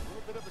okay. A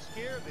little bit of a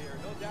scare there,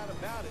 no doubt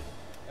about it.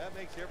 That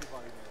makes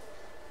everybody nervous.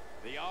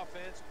 The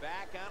offense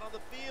back out on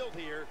the field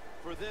here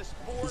for this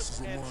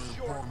 4th and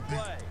short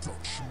play.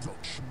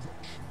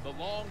 The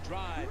long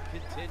drive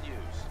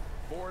continues.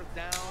 4th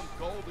down,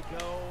 goal to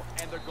go,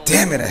 and they're going.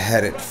 Damn it, I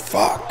had it.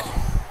 Fuck.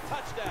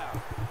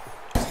 Touchdown.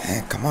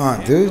 Man, come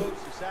on, dude.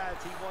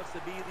 Decides he wants to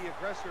be the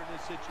aggressor in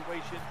this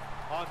situation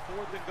on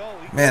 4th and goal.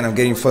 Man, I'm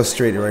getting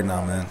frustrated right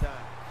now, man.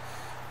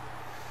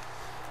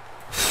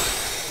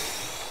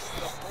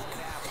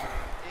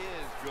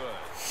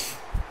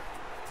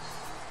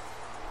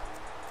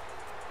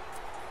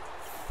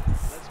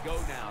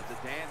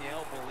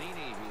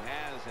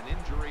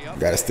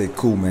 Gotta stay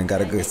cool, man.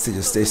 Gotta go.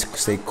 Just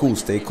stay cool.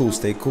 Stay cool.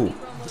 Stay cool.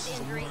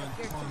 Injury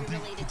appears to be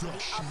related to the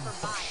upper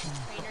body.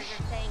 Trainers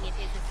are saying it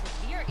is a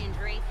severe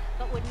injury,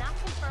 but would not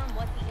confirm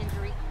what the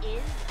injury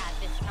is at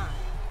this time.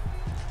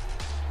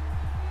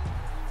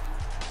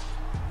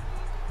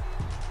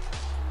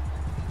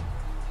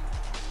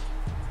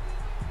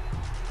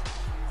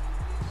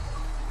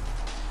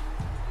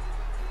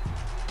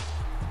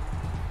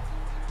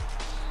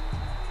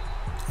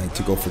 I need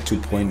to go for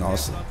 2-point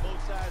also.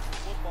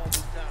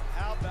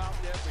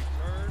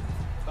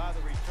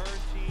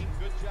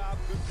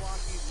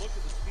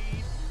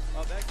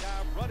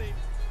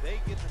 They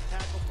get the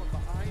tackle from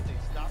behind. They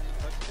stop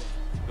the touchdown.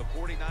 The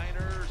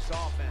 49ers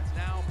offense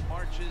now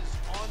marches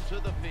onto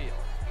the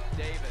field.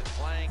 Davis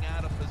playing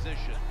out of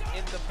position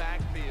in the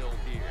backfield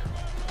here.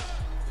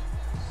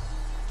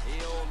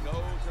 Heel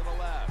goes to the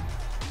left.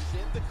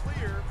 He's in the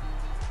clear.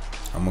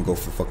 I'm gonna go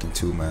for fucking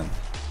 2, man.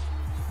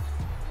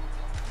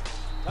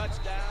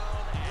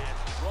 Touchdown and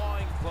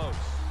drawing close.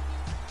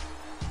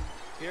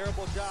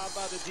 Terrible job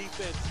by the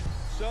defense.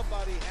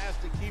 Somebody has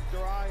to keep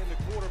their eye on the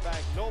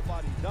quarterback.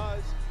 Nobody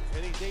does.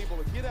 And he's able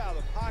to get out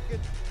of the pocket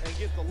and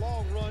get the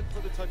long run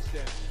for the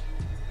touchdown.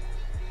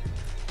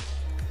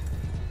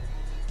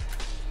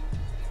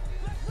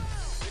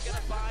 You're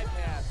going to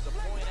bypass the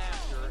point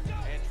after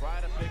and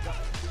try to pick up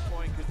the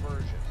 2-point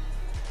conversion.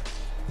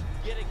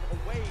 Getting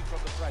away from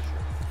the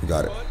pressure. You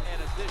got it.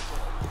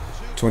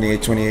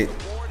 28-28.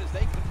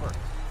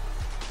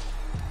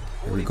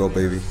 Here we go,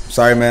 baby.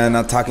 Sorry, man.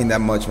 Not talking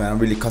that much, man. I'm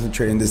really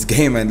concentrating this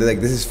game, man.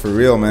 Like, this is for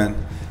real, man.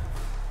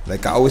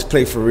 Like, I always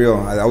play for real.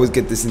 I always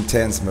get this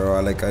intense,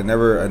 bro. Like, I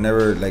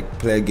never like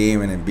play a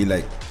game and then be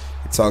like,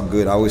 it's all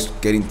good. I always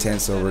get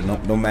intense over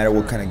no matter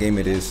what kind of game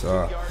it is.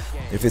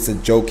 If it's a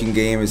joking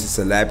game, if it's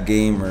a lap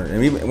game, or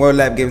well,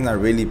 lap game's not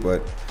really,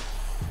 but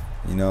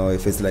you know,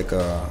 if it's like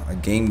a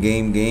game,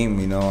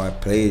 you know, I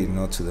play, you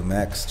know, to the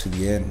max, to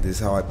the end. This is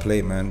how I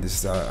play, man.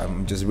 This is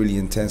I'm just a really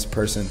intense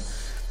person.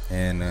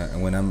 And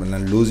when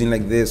I'm losing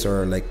like this,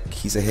 or like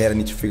he's ahead, I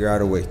need to figure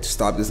out a way to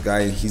stop this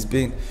guy. He's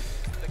been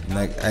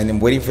like, and I'm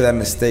waiting for that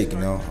mistake, you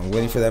know. I'm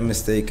waiting for that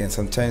mistake, and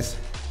sometimes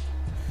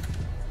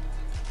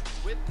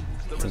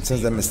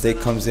that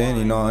mistake comes in,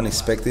 you know,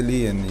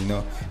 unexpectedly, and you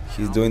know,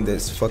 he's doing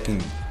this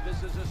fucking.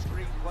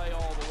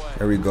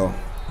 There we go.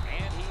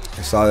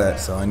 I saw that,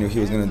 so I knew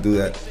he was gonna do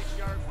that.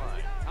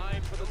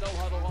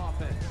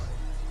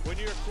 When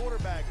you're a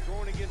quarterback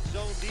throwing against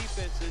zone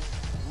defenses,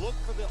 look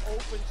for the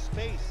open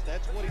space.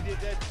 That's what he did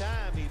that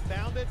time. He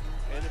found it,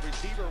 and the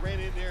receiver ran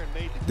in there and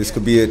made the This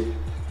could be it.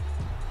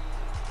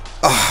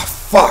 Ah,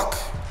 fuck.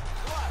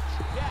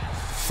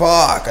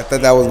 Fuck. I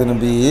thought that was gonna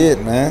be it,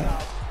 man.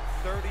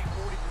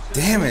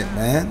 Damn it,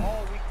 man.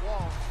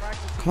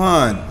 Come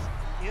on.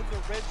 In the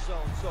red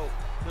zone, so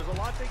there's a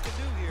lot they can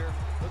do here.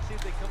 Let's see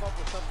if they come up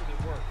with something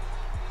that works.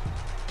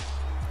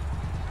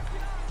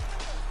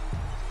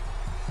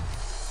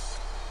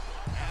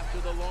 After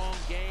the long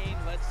gain,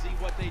 let's see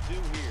what they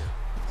do here.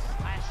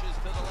 Slashes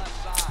to the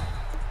left side.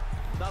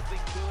 Nothing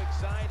too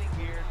exciting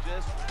here,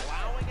 just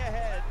plowing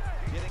ahead,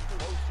 getting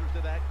closer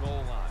to that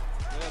goal line.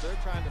 Yeah, they're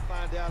trying to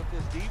find out if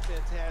this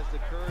defense has the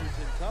courage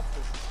and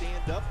toughness to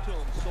stand up to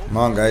them. So come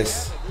on,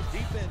 guys.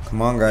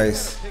 Come on,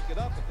 guys. Pick it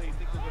up if they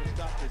think they're going to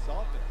stop this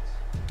offense.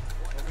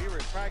 And we were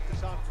in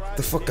practice on Friday.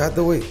 The fuck out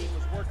the way. He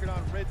was working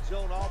on red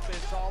zone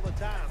offense all the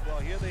time. Well,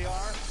 here they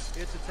are.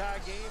 It's a tie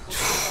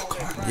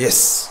game.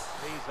 Yes.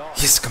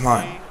 Yes, come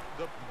on.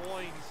 The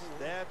points.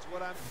 That's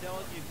what I'm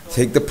telling you, Coach.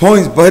 Take the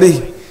points,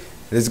 buddy.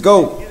 Let's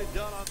go. Get it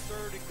done on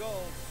 3rd and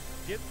goal.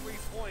 Get 3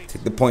 points.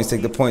 Take the points.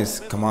 Take the points.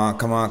 Come on.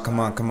 Come on. Come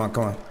on. Come on.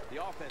 Come on.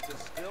 The offense is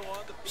still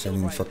on the field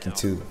 70 right fucking now.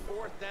 2.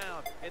 4th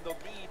down, and they'll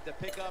need to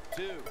pick up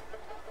 2.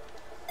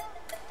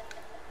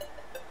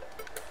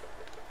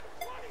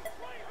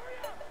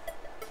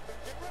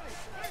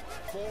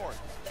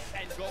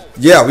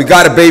 Yeah, we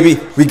got it, baby.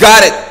 We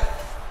got it.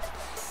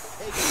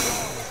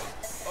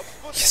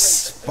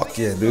 Yes. Fuck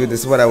yeah, dude.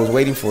 This is what I was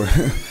waiting for.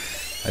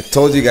 I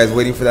told you guys,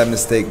 waiting for that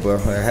mistake, bro.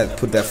 I had to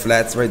put that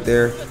flats right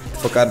there.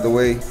 Fuck out of the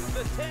way.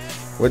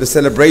 Where the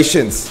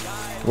celebrations?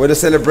 Where the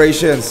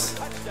celebrations?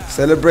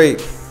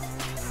 Celebrate.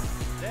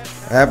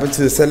 What happened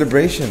to the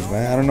celebrations,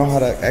 man? I don't know how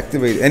to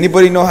activate.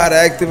 Anybody know how to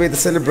activate the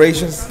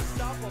celebrations?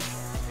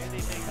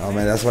 Oh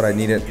man, that's what I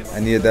needed. I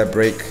needed that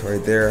break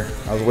right there.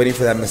 I was waiting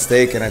for that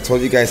mistake, and I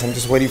told you guys I'm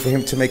just waiting for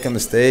him to make a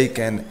mistake,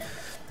 and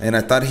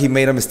I thought he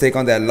made a mistake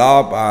on that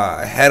lob.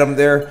 I had him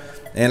there,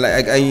 and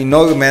like you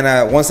know,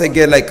 man, once I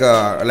get like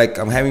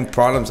I'm having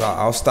problems,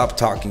 I'll stop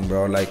talking,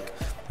 bro. Like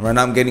right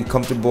now I'm getting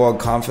comfortable and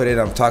confident.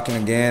 I'm talking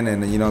again,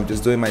 and you know, I'm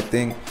just doing my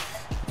thing.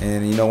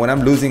 And you know, when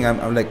I'm losing,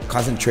 I'm like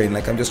concentrating.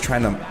 Like I'm just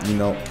trying to, you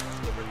know,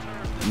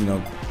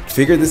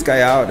 figure this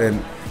guy out.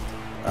 And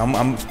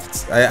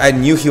I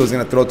knew he was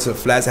gonna throw to the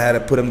flats. I had to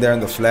put him there in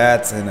the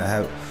flats, and I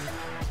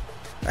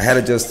had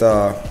to just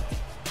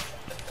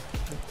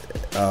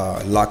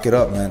lock it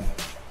up, man.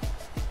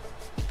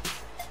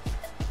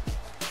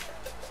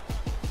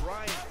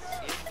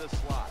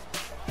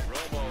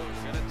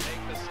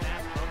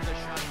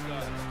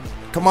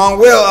 Come on,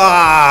 Will.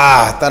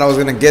 I thought I was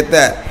gonna get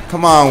that.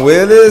 Come on,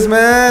 Willis,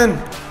 man.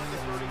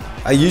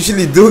 I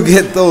usually do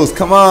get those.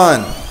 Come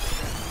on.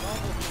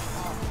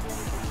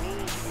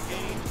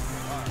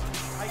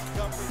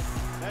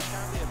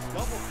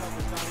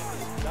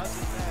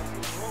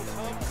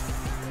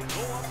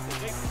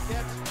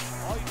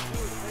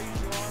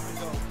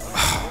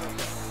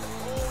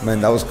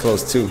 Man, that was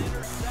close too.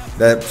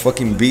 That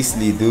fucking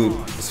beastly dude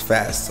was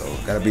fast, so we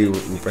better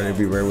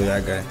be ready with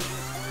that guy.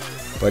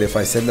 But if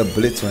I send a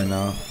blitz right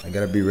now, I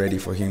gotta be ready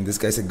for him. This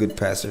guy's a good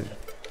passer.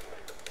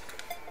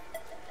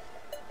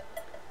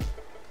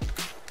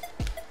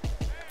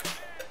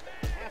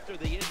 After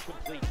the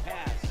incomplete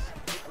pass,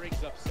 it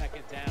brings up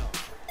second down.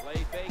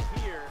 Play fake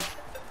here,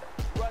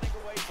 running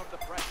away from the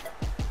pressure.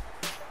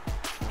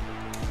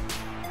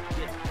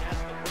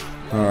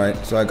 All right,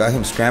 so I got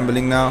him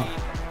scrambling now.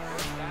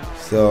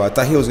 So I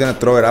thought he was gonna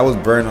throw it. I was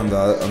burned on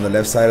the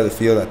left side of the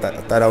field. I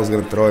thought I was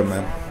gonna throw it,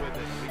 man.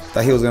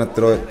 Thought he was gonna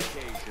throw it.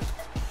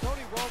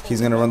 He's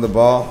gonna run the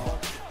ball.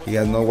 He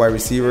has no wide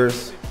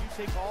receivers.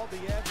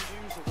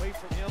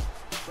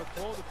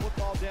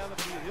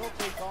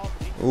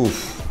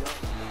 Oof,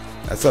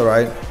 that's all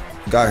right.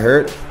 Got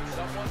hurt.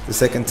 The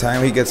second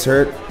time he gets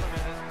hurt.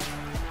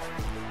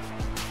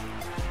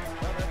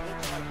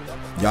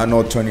 Y'all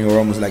know Tony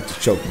Romo's like to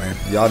choke, man.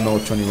 Y'all know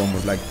Tony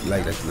Romo's like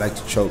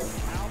to choke.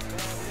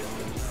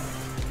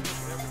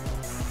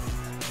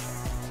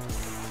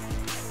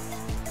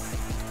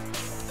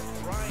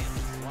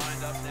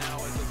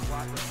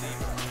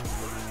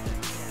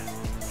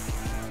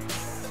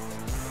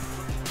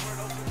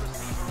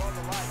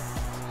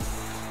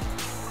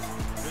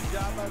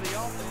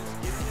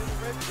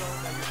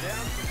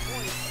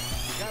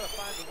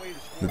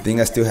 The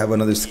thing, I still have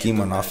another scheme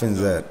on offense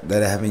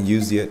that I haven't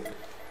used yet.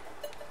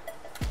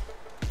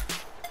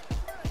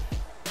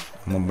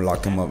 I'm gonna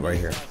block him up right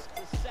here.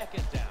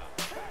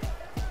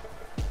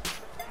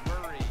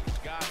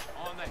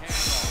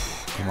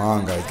 Come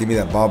on, guys, give me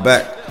that ball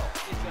back.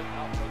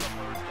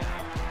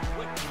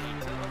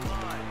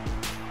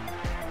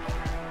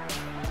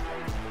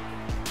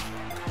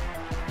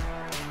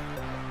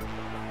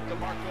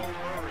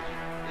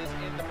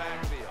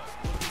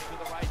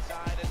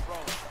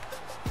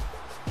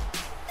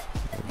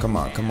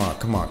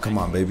 Come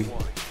on, baby.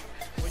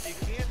 When you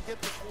can't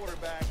hit the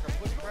quarterback or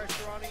put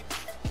pressure on him,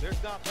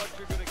 there's not much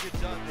you're going to get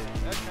done there.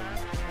 That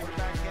time, the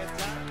quarterback had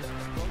time,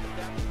 goes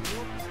down the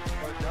field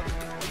for another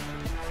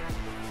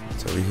completion.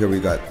 So here we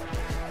got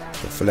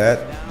the flat.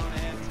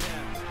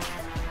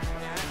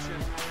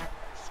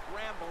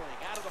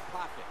 Scrambling out of the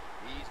pocket.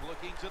 He's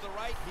looking to the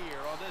right here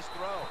on this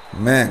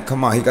throw. Man,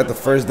 come on, he got the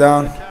first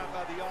down.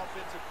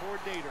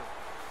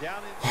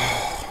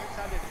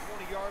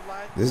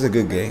 This is a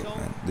good game,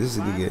 man. This is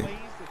a good game.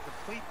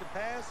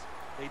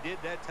 They did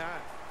that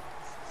time.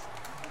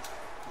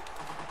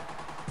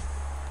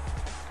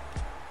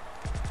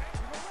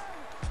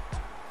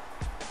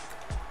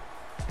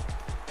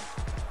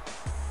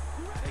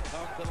 They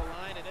come to the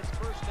line and it's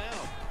first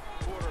down.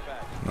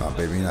 Quarterback. Nah,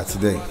 baby, not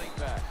today.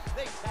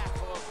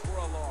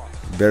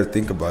 You better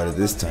think about it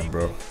this time,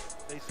 bro.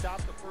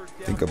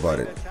 Think about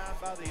it.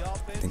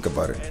 Think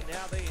about it. And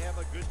now they have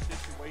a good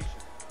situation.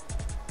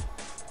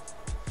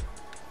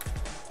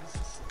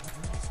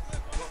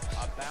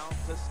 About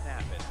to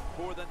snap it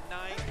for the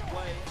 9th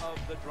play of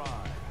the drive.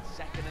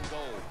 Second and goal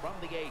from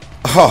the 8.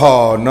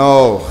 Oh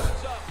no.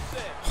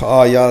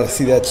 Oh, y'all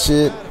see that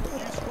shit?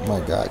 Oh my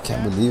god, I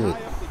can't believe it.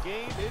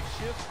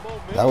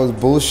 That was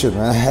bullshit,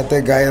 man. I had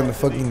that guy on the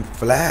fucking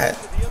flat.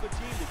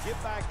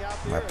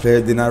 My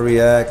player did not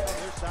react.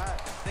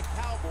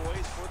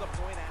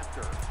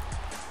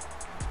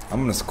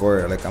 I'm gonna score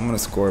it. Like, I'm gonna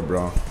score,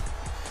 bro.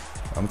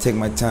 I'm gonna take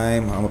my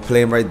time. I'm gonna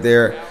play him right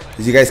there.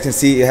 As you guys can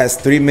see, it has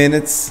 3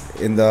 minutes.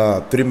 In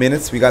the 3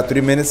 minutes, we got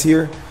 3 minutes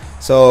here.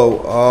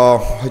 So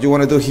what you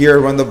want to do here?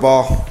 Run the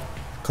ball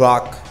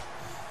clock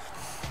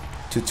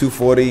to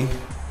 2:40.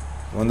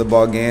 Run the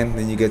ball again.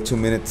 Then you get 2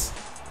 minutes.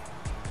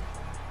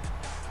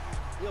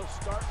 He'll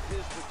start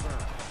his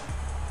return.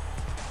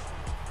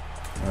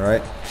 All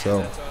right.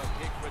 So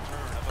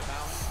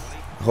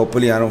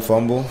hopefully I don't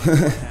fumble.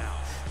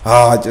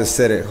 I just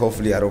said it.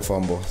 Hopefully I don't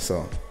fumble.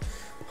 So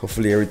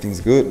hopefully everything's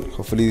good.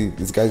 Hopefully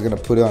this guy's gonna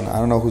put on. I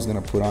don't know who's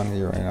gonna put on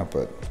here right now,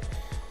 but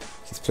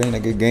he's playing a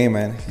good game,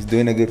 man. He's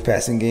doing a good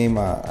passing game.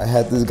 I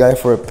had this guy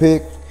for a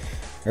pick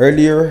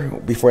earlier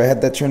before I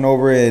had that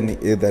turnover, and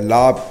the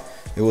lob,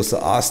 it was to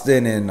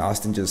Austin, and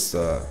Austin just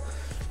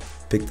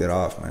picked it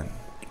off, man.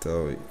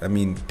 So I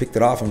mean, picked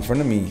it off in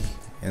front of me,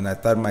 and I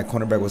thought my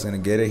cornerback was gonna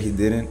get it. He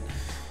didn't,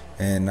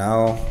 and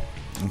now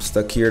I'm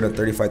stuck here in a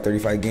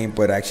 35-35 game.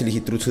 But actually,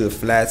 he threw to the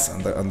flats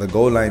on the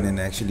goal line, and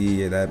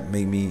actually that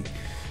made me,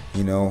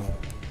 you know,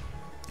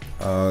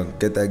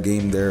 get that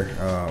game there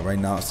right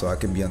now, so I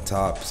can be on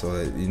top. So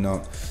that, you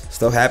know,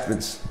 stuff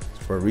happens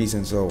for a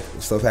reason. So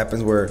stuff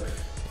happens where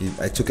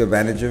I took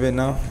advantage of it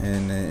now,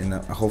 and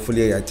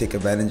hopefully I take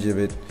advantage of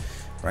it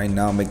right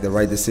now, make the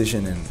right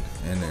decision,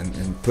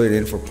 and put it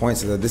in for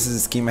points. So this is a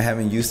scheme I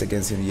haven't used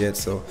against him yet.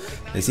 So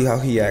let's see how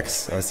he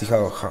acts. See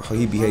how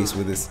he behaves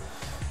with this.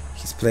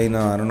 He's playing.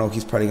 I don't know.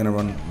 He's probably gonna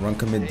run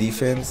commit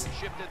defense.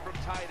 Shifted from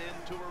tight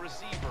end to a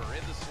receiver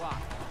in the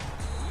slot.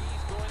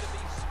 He's going to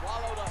be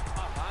swallowed up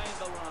behind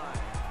the line.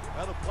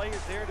 Well, the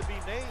player's there to be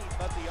named,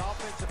 but the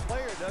offensive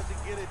player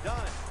doesn't get it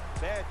done.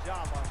 Bad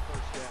job on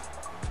first down.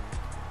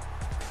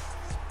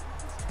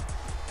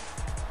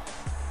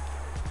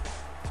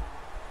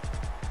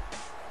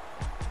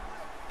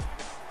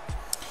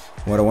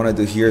 What I want to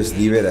do here is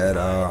leave it at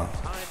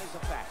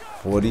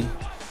 40.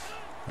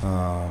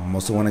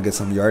 Mostly want to get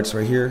some yards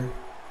right here.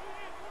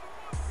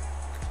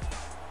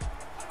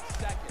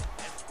 Second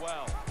and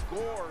 12.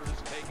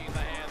 Gore's taking the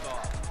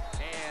handoff.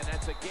 And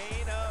that's a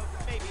gain of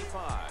maybe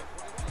 5.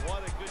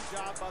 What a good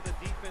job by the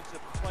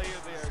defensive player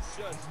there.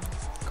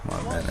 Just Come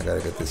on, man. I got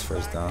to get this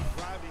first down.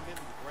 drive him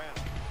into the ground.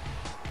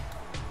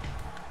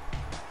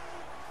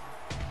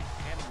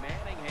 And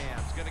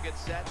Manningham's going to get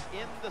set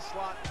in the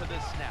slot for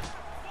this snap.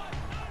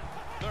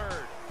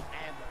 3rd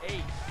and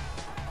 8.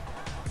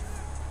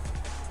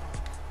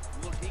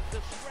 Looking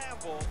to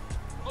scramble.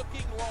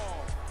 Looking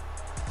long.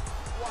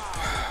 Wow,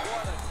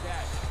 what a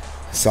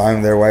catch. Saw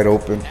him there wide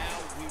open. Now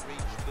we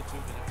reach the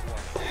 2-minute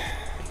warning.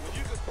 When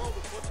you can throw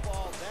the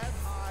football that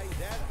high,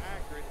 that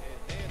accurate, and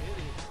man, it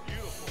is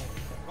beautiful.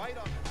 Right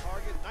on the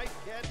target. Nice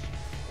catch.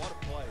 What a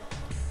play.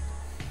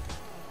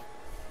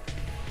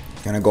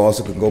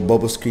 Also can go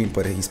bubble screen,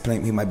 but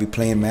he might be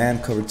playing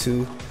man cover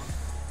 2.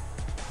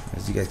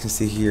 As you guys can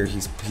see here,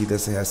 he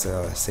doesn't have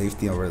a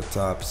safety over the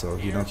top, so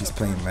you know he's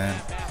playing man.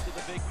 After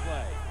the big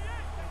play.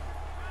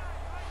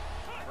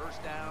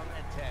 First down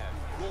and 10.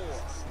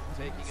 Gore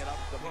taking it up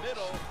the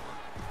middle.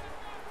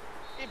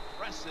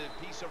 Impressive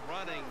piece of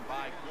running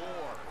by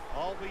Gore.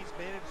 Always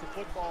manage the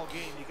football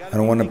game. You I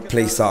don't want to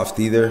play soft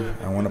either.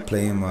 I want to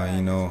play him,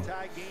 you know,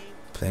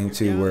 play him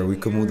to where we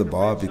can move the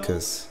ball,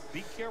 because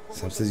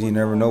sometimes you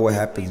never know what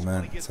happens,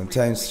 man.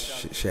 Sometimes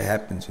shit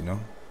happens, you know.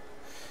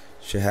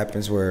 Shit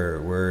happens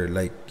where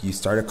like you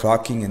start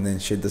clocking and then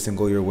shit doesn't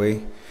go your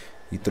way.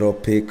 You throw a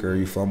pick or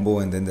you fumble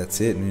and then that's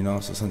it, you know.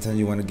 So sometimes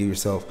you want to give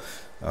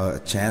yourself a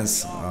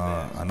chance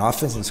on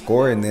offense and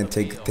score, and then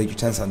take your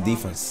chance on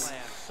defense.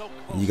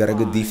 You got a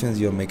good defense,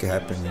 you'll make it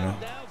happen, you know.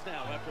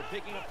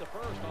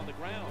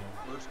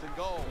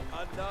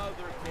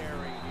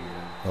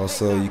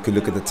 Also, you could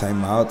look at the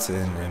timeouts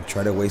and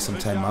try to waste some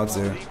timeouts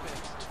there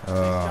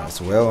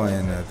as well,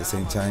 and at the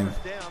same time.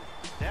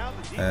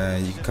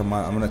 You can come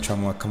out. I'm gonna try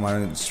to come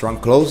out in strong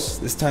close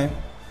this time.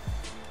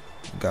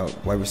 Got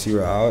wide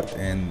receiver out,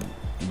 and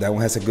that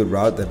one has a good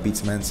route that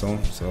beats man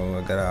zone. So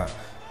I gotta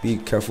be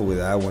careful with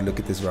that one. Look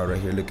at this route right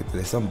here. Look at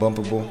this.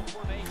 Unbumpable.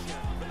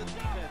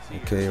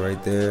 Okay,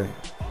 right there.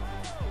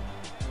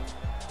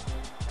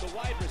 The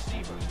wide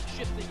receiver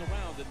shifting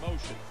around in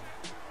motion,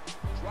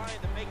 trying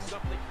to make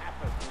something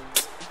happen.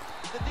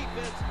 The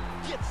defense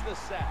gets the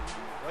sack.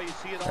 Well, you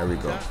see it all There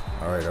we go.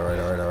 All right.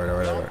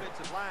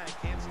 offensive line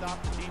can't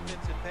stop the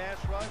defensive pass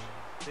rush.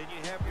 Then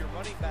you have your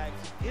running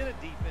backs hit a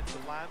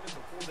defensive lineman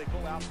before they go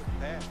out for the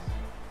pass.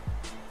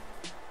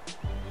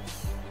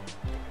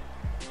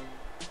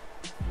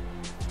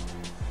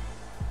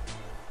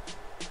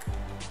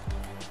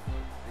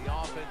 The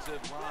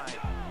offensive line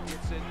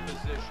gets in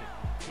position.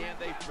 Can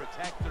they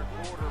protect their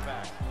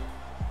quarterback?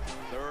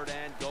 3rd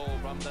and goal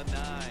from the 9.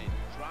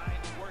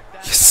 Trying to work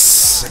that.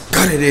 Yes, I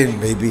got it in,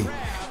 baby.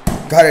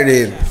 Got it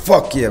in.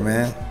 Fuck yeah,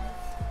 man.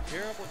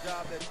 Terrible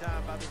job that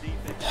time by the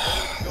defense.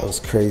 That was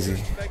crazy.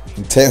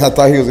 I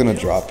thought he was gonna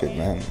drop it,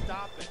 man.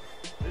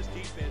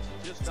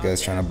 This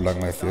guy's trying to block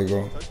my field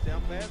goal.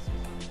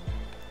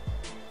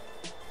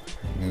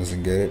 He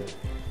doesn't get it.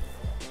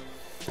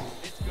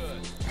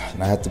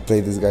 And I have to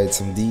play this guy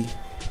some D.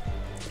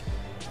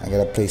 I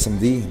gotta play some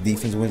D.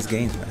 Defense wins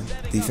games, man.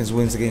 Defense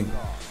wins the game.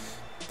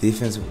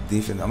 Defense.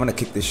 I'm gonna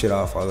kick this shit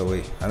off all the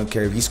way. I don't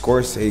care if he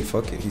scores. Hey,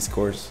 fuck it, he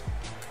scores.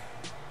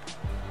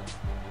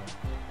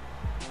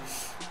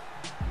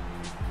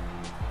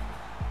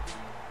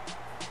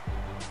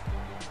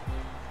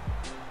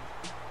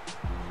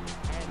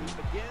 And he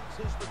begins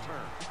his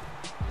return.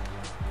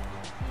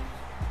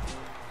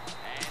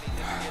 And he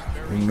didn't get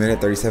very 1 minute,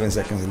 37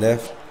 seconds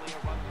left. Only a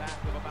run back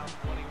of about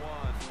 21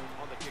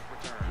 on the kick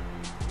return.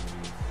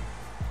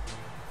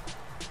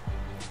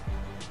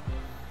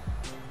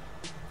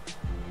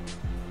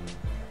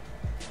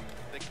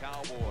 The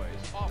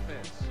Cowboys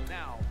offense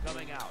now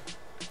coming out.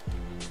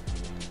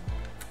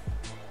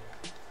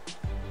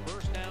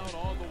 First down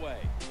on the way.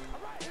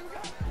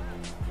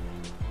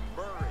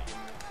 Murray.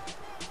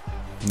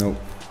 Nope.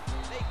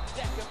 They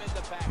deck him in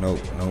the back. Nope.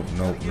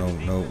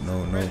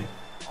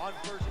 On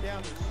first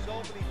down, there's so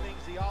many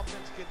things the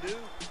offense can do.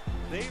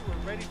 They were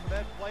ready for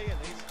that play and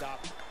they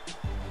stopped it.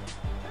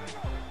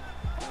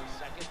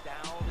 2nd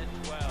down and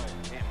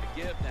 12. And to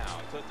give now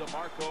to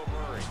DeMarco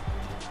Murray.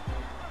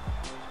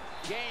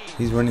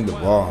 He's running the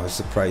ball. It's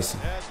surprising.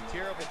 That's a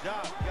terrible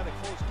job. You got a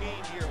close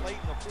game here late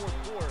in the fourth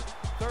quarter.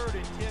 3rd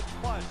and 10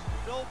 plus.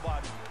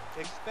 Nobody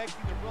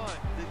expecting to run.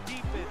 The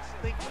defense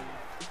thinking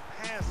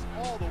pass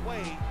all the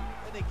way,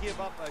 and they give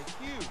up a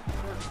huge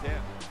first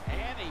down.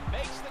 And he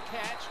makes the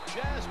catch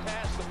just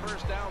past the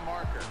first down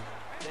marker.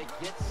 They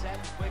get set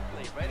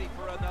quickly, ready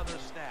for another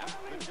snap.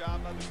 Good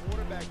job by the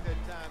quarterback that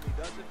time. He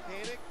doesn't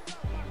panic.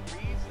 He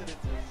reads that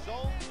it's a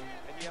zone,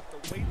 and you have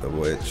to wait The for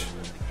wedge. to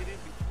get in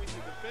between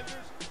the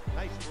defenders.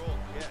 Nice throw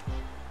catch.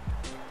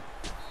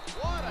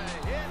 What a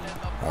hit in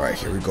the All right,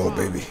 here we go,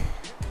 baby.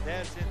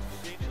 That's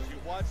interesting as you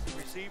watch the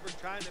receiver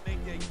trying to make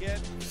that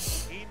catch.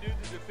 He knew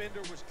the defender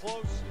was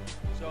close,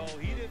 so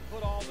he didn't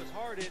put all his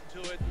heart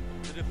into it.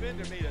 The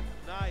defender made a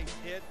nice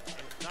hit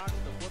and knocked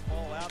the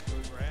football out to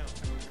the ground.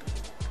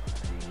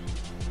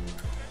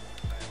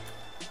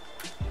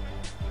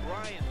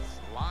 Bryant's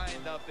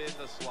lined up in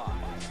the slot.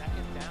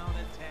 2nd down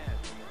and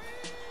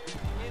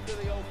 10. Into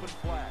the open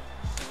flat.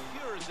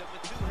 Secures it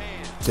with 2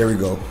 hands. There we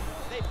go.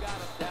 They've got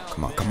him down.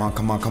 Come on, come on,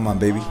 come on, come on,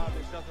 baby.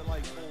 There's nothing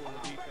like pulling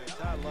the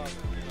defense. I love it.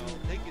 You know,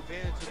 take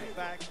advantage of the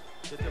fact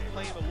that they're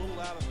playing a little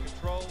out of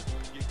control.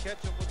 You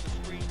catch them with the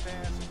screen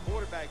pass. The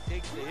quarterback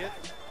takes the hit,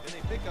 and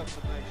they pick up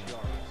some nice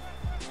yards.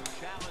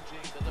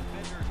 Challenging the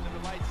defenders to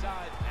the right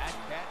side. That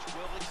catch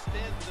will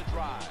extend the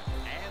drive.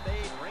 And they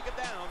bring it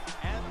down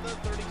at the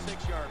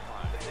 36-yard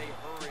line. They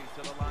hurry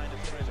to the line of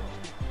scrimmage.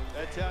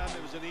 That time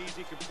it was an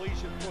easy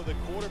completion for the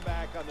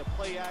quarterback on the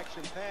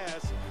play-action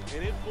pass,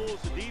 and it fools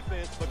the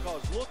defense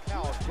because look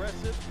how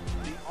aggressive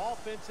the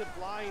offensive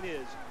line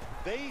is.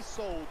 They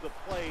sold the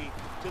play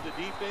to the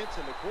defense,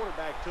 and the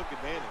quarterback took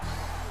advantage.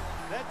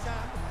 That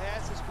time the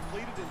pass is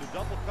completed into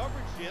double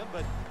coverage, Jim,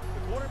 but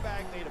the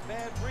quarterback made a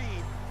bad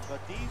read. But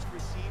these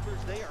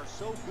receivers, they are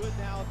so good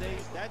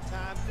nowadays. That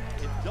time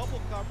in double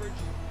coverage,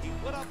 he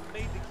went up and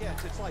made the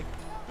catch. It's like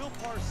Bill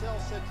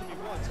Parcells said to me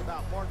once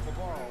about Mark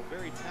Navarro, a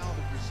very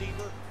talented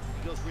receiver.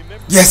 He goes,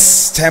 remember.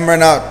 Yes, time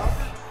ran out.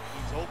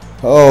 He's open.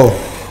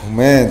 Oh,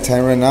 man,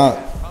 time ran out.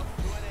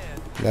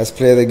 Last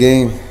play of the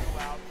game.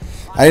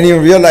 I didn't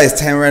even realize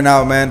time ran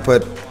out, man,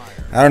 but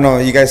I don't know.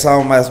 You guys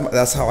saw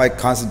that's how I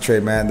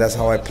concentrate, man. That's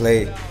how I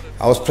play.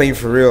 I was playing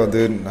for real,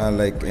 dude.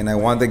 And I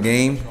won the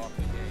game.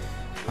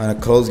 On a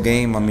close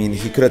game. I mean,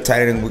 he could have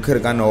tied it and we could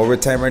have gone to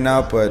overtime right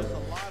now, but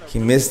he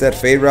missed that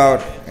fade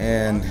route,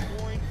 and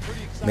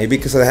maybe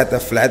because I had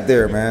that flat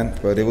there, man.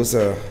 But it was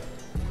a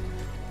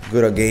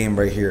good game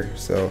right here.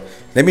 So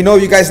let me know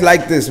if you guys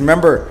like this.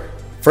 Remember,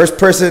 first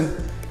person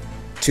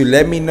to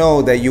let me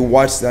know that you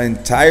watched the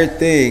entire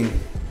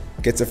thing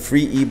gets a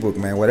free ebook,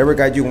 man. Whatever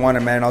guide you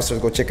want, man. Also,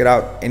 go check it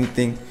out.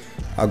 Anything,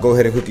 I'll go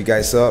ahead and hook you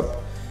guys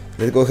up.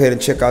 Let's go ahead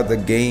and check out the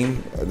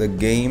game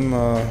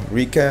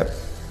recap.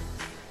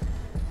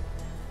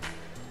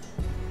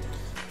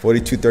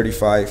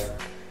 42-35.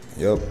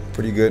 Yep,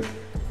 pretty good.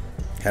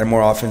 Had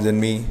more offense than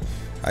me.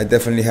 I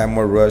definitely had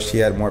more rush. He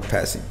had more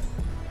passing.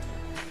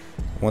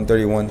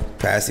 131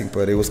 passing,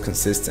 but it was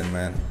consistent,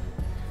 man.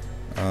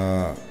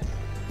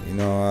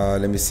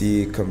 Let me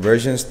see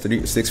conversions.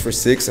 6 for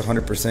 6,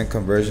 100%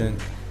 conversion.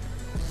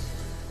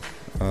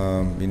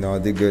 I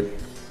did good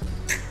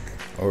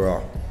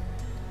overall.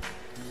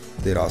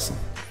 Did awesome.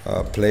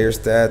 Player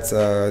stats.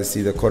 Let's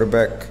see the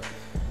quarterback.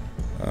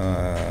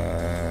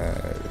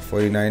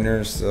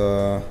 49ers,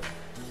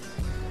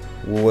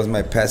 what was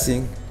my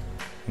passing?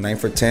 9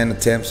 for 10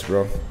 attempts,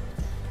 bro.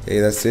 Hey,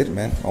 that's it,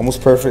 man.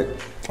 Almost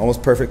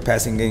perfect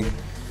passing game.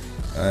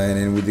 And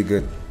then we did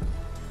good.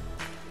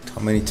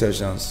 How many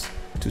touchdowns?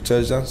 2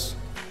 touchdowns.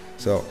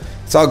 So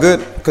it's all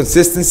good.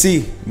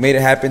 Consistency made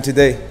it happen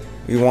today.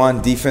 We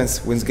won.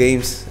 Defense wins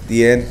games at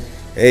the end.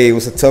 Hey, it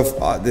was a tough,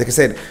 like I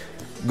said,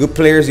 good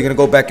players. You're going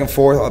to go back and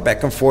forth,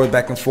 back and forth,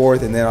 back and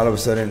forth. And then all of a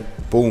sudden,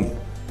 boom.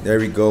 There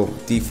we go.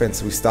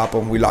 Defense, we stopped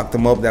him. We locked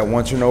him up. That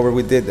one turnover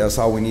we did, that's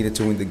all we needed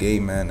to win the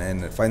game, man.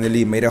 And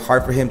finally made it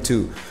hard for him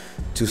to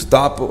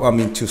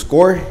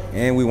score,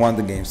 and we won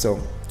the game. So,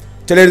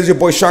 till later, this is your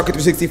boy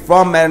Shocker360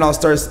 from Madden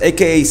Allstars,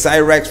 aka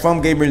Cyrex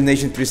from Gamers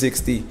Nation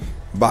 360.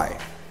 Bye.